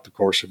throughout the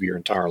course of your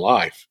entire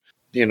life.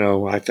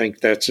 I think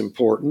that's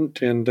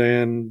important. And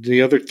then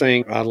the other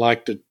thing I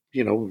like to,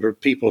 for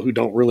people who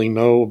don't really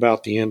know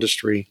about the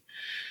industry,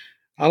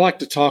 I like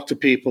to talk to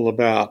people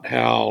about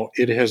how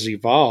it has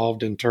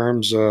evolved in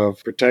terms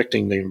of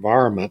protecting the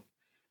environment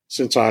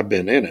since I've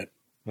been in it.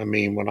 I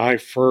mean, when I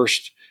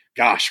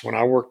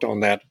worked on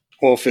that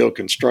oil field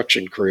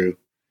construction crew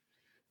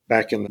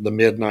back in the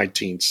mid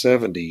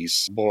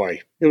 1970s,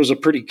 boy, it was a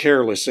pretty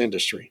careless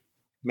industry.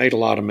 Made a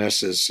lot of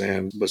messes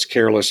and was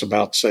careless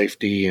about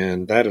safety,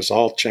 and that has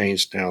all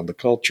changed now. The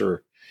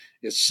culture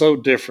is so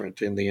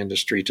different in the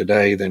industry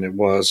today than it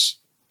was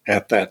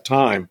at that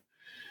time.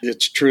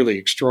 It's truly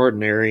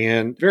extraordinary,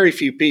 and very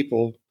few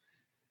people,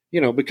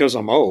 because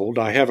I'm old,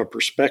 I have a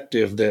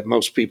perspective that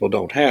most people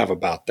don't have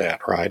about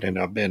that, right? And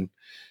I've been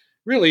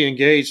really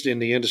engaged in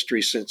the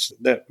industry since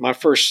that my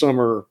first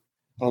summer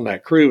on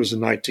that crew was in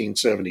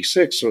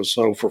 1976,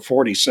 so for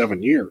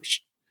 47 years.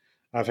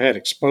 I've had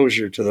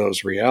exposure to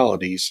those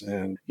realities.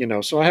 And,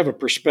 so I have a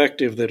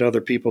perspective that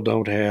other people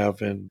don't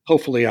have. And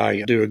hopefully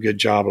I do a good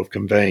job of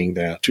conveying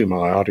that to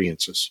my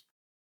audiences.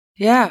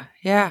 Yeah.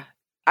 Yeah.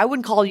 I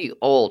wouldn't call you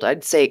old.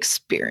 I'd say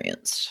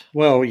experienced.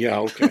 Well, yeah.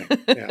 Okay.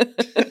 Yeah.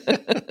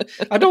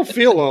 I don't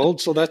feel old,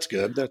 so that's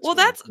good.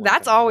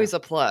 That's always a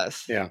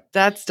plus. Yeah.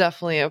 That's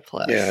definitely a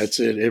plus. Yeah,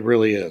 it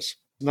really is.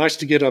 Nice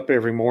to get up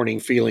every morning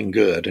feeling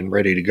good and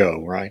ready to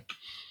go, right?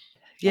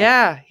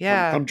 Yeah,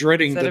 yeah. I'm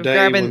dreading the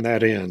day when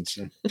that ends.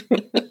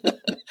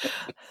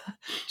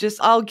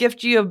 I'll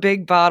gift you a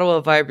big bottle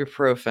of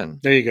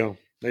ibuprofen. There you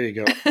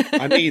go.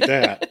 I need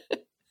that.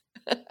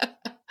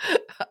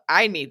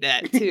 I need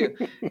that too.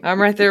 I'm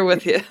right there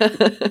with you.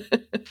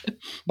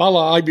 Bottle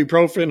of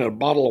ibuprofen and a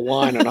bottle of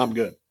wine, and I'm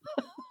good.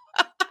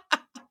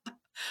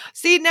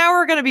 See, now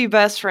we're going to be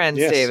best friends,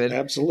 yes, David.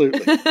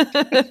 Absolutely.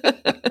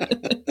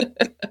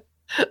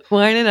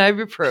 Wine and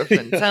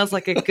ibuprofen. Sounds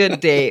like a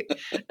good date.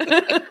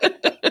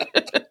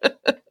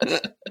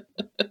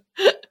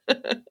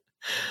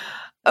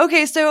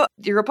 Okay, so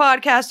you're a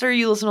podcaster.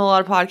 You listen to a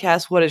lot of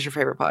podcasts. What is your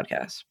favorite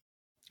podcast?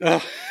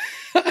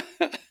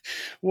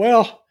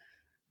 Well,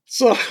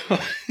 so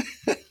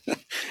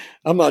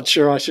I'm not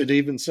sure I should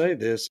even say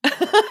this.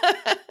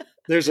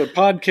 There's a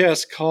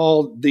podcast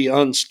called The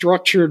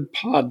Unstructured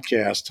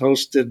Podcast,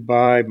 hosted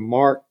by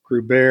Mark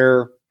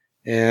Gruber.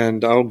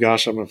 And, oh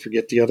gosh, I'm going to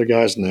forget the other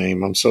guy's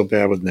name. I'm so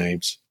bad with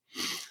names.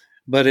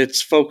 But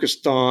it's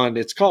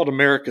called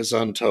America's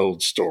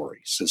Untold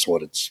Stories, is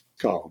what it's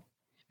called.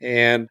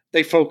 And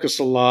they focus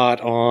a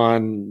lot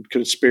on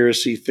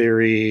conspiracy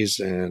theories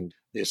and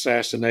the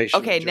assassination.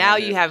 Okay, now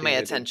you have my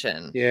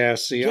attention. Yeah,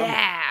 see,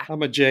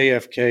 I'm a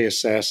JFK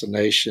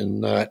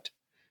assassination nut.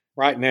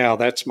 Right now,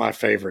 that's my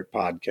favorite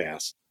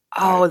podcast.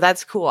 Oh,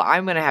 that's cool.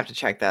 I'm going to have to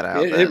check that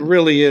out. It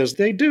really is.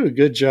 They do a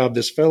good job.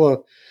 This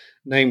fellow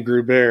named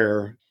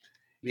Gruber,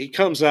 he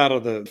comes out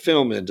of the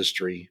film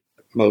industry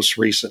most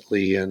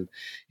recently, and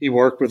he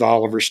worked with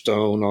Oliver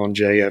Stone on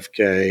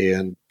JFK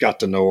and got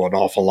to know an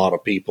awful lot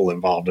of people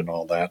involved in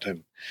all that.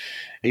 And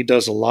he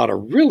does a lot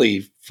of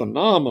really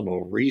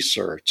phenomenal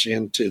research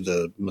into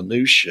the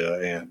minutia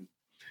and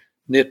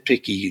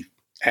nitpicky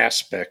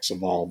aspects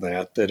of all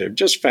that are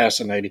just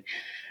fascinating.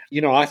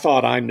 I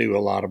thought I knew a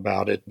lot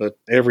about it, but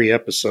every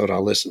episode I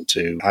listened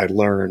to, I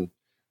learned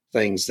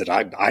things that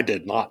I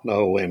did not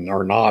know and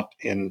are not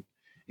in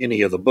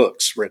any of the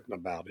books written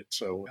about it.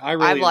 So I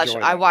really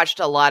I watched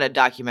a lot of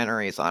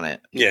documentaries on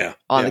it. Yeah.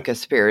 On the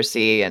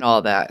conspiracy and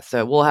all that.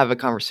 So we'll have a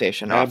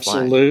conversation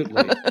Absolutely.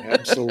 offline.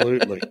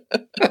 Absolutely.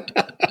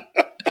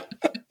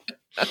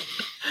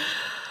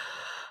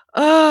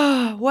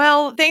 Oh,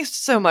 well, thanks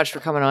so much for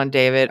coming on,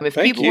 David. If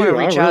Thank people you. want to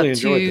reach I really out to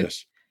enjoyed you,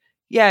 this.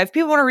 yeah, if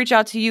people want to reach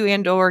out to you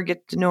and or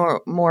get to know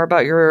more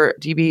about your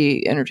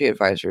DB Energy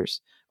Advisors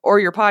or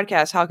your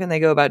podcast, how can they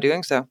go about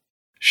doing so?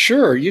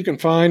 Sure. You can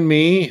find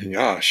me,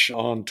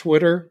 on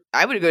Twitter.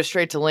 I would go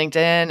straight to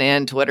LinkedIn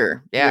and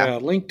Twitter. Yeah.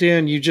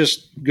 LinkedIn, you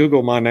just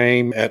Google my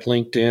name at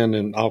LinkedIn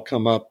and I'll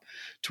come up.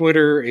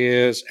 Twitter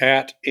is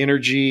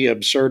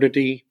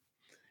 @EnergyAbsurdity.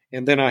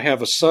 And then I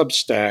have a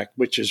Substack,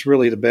 which is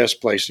really the best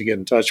place to get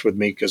in touch with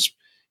me because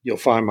you'll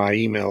find my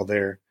email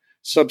there.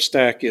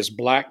 Substack is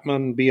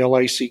Blackmon,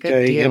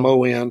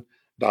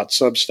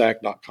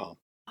 BLACKMON.substack.com.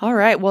 All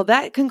right. Well,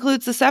 that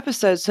concludes this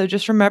episode. So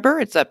just remember,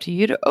 it's up to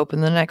you to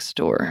open the next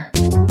door.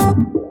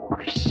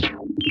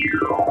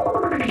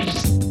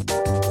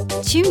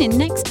 Tune in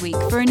next week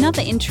for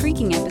another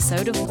intriguing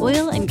episode of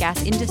Oil and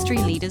Gas Industry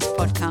Leaders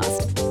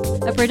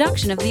Podcast, a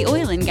production of the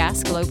Oil and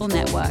Gas Global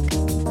Network.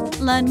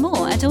 Learn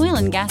more at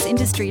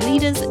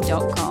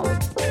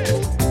oilandgasindustryleaders.com.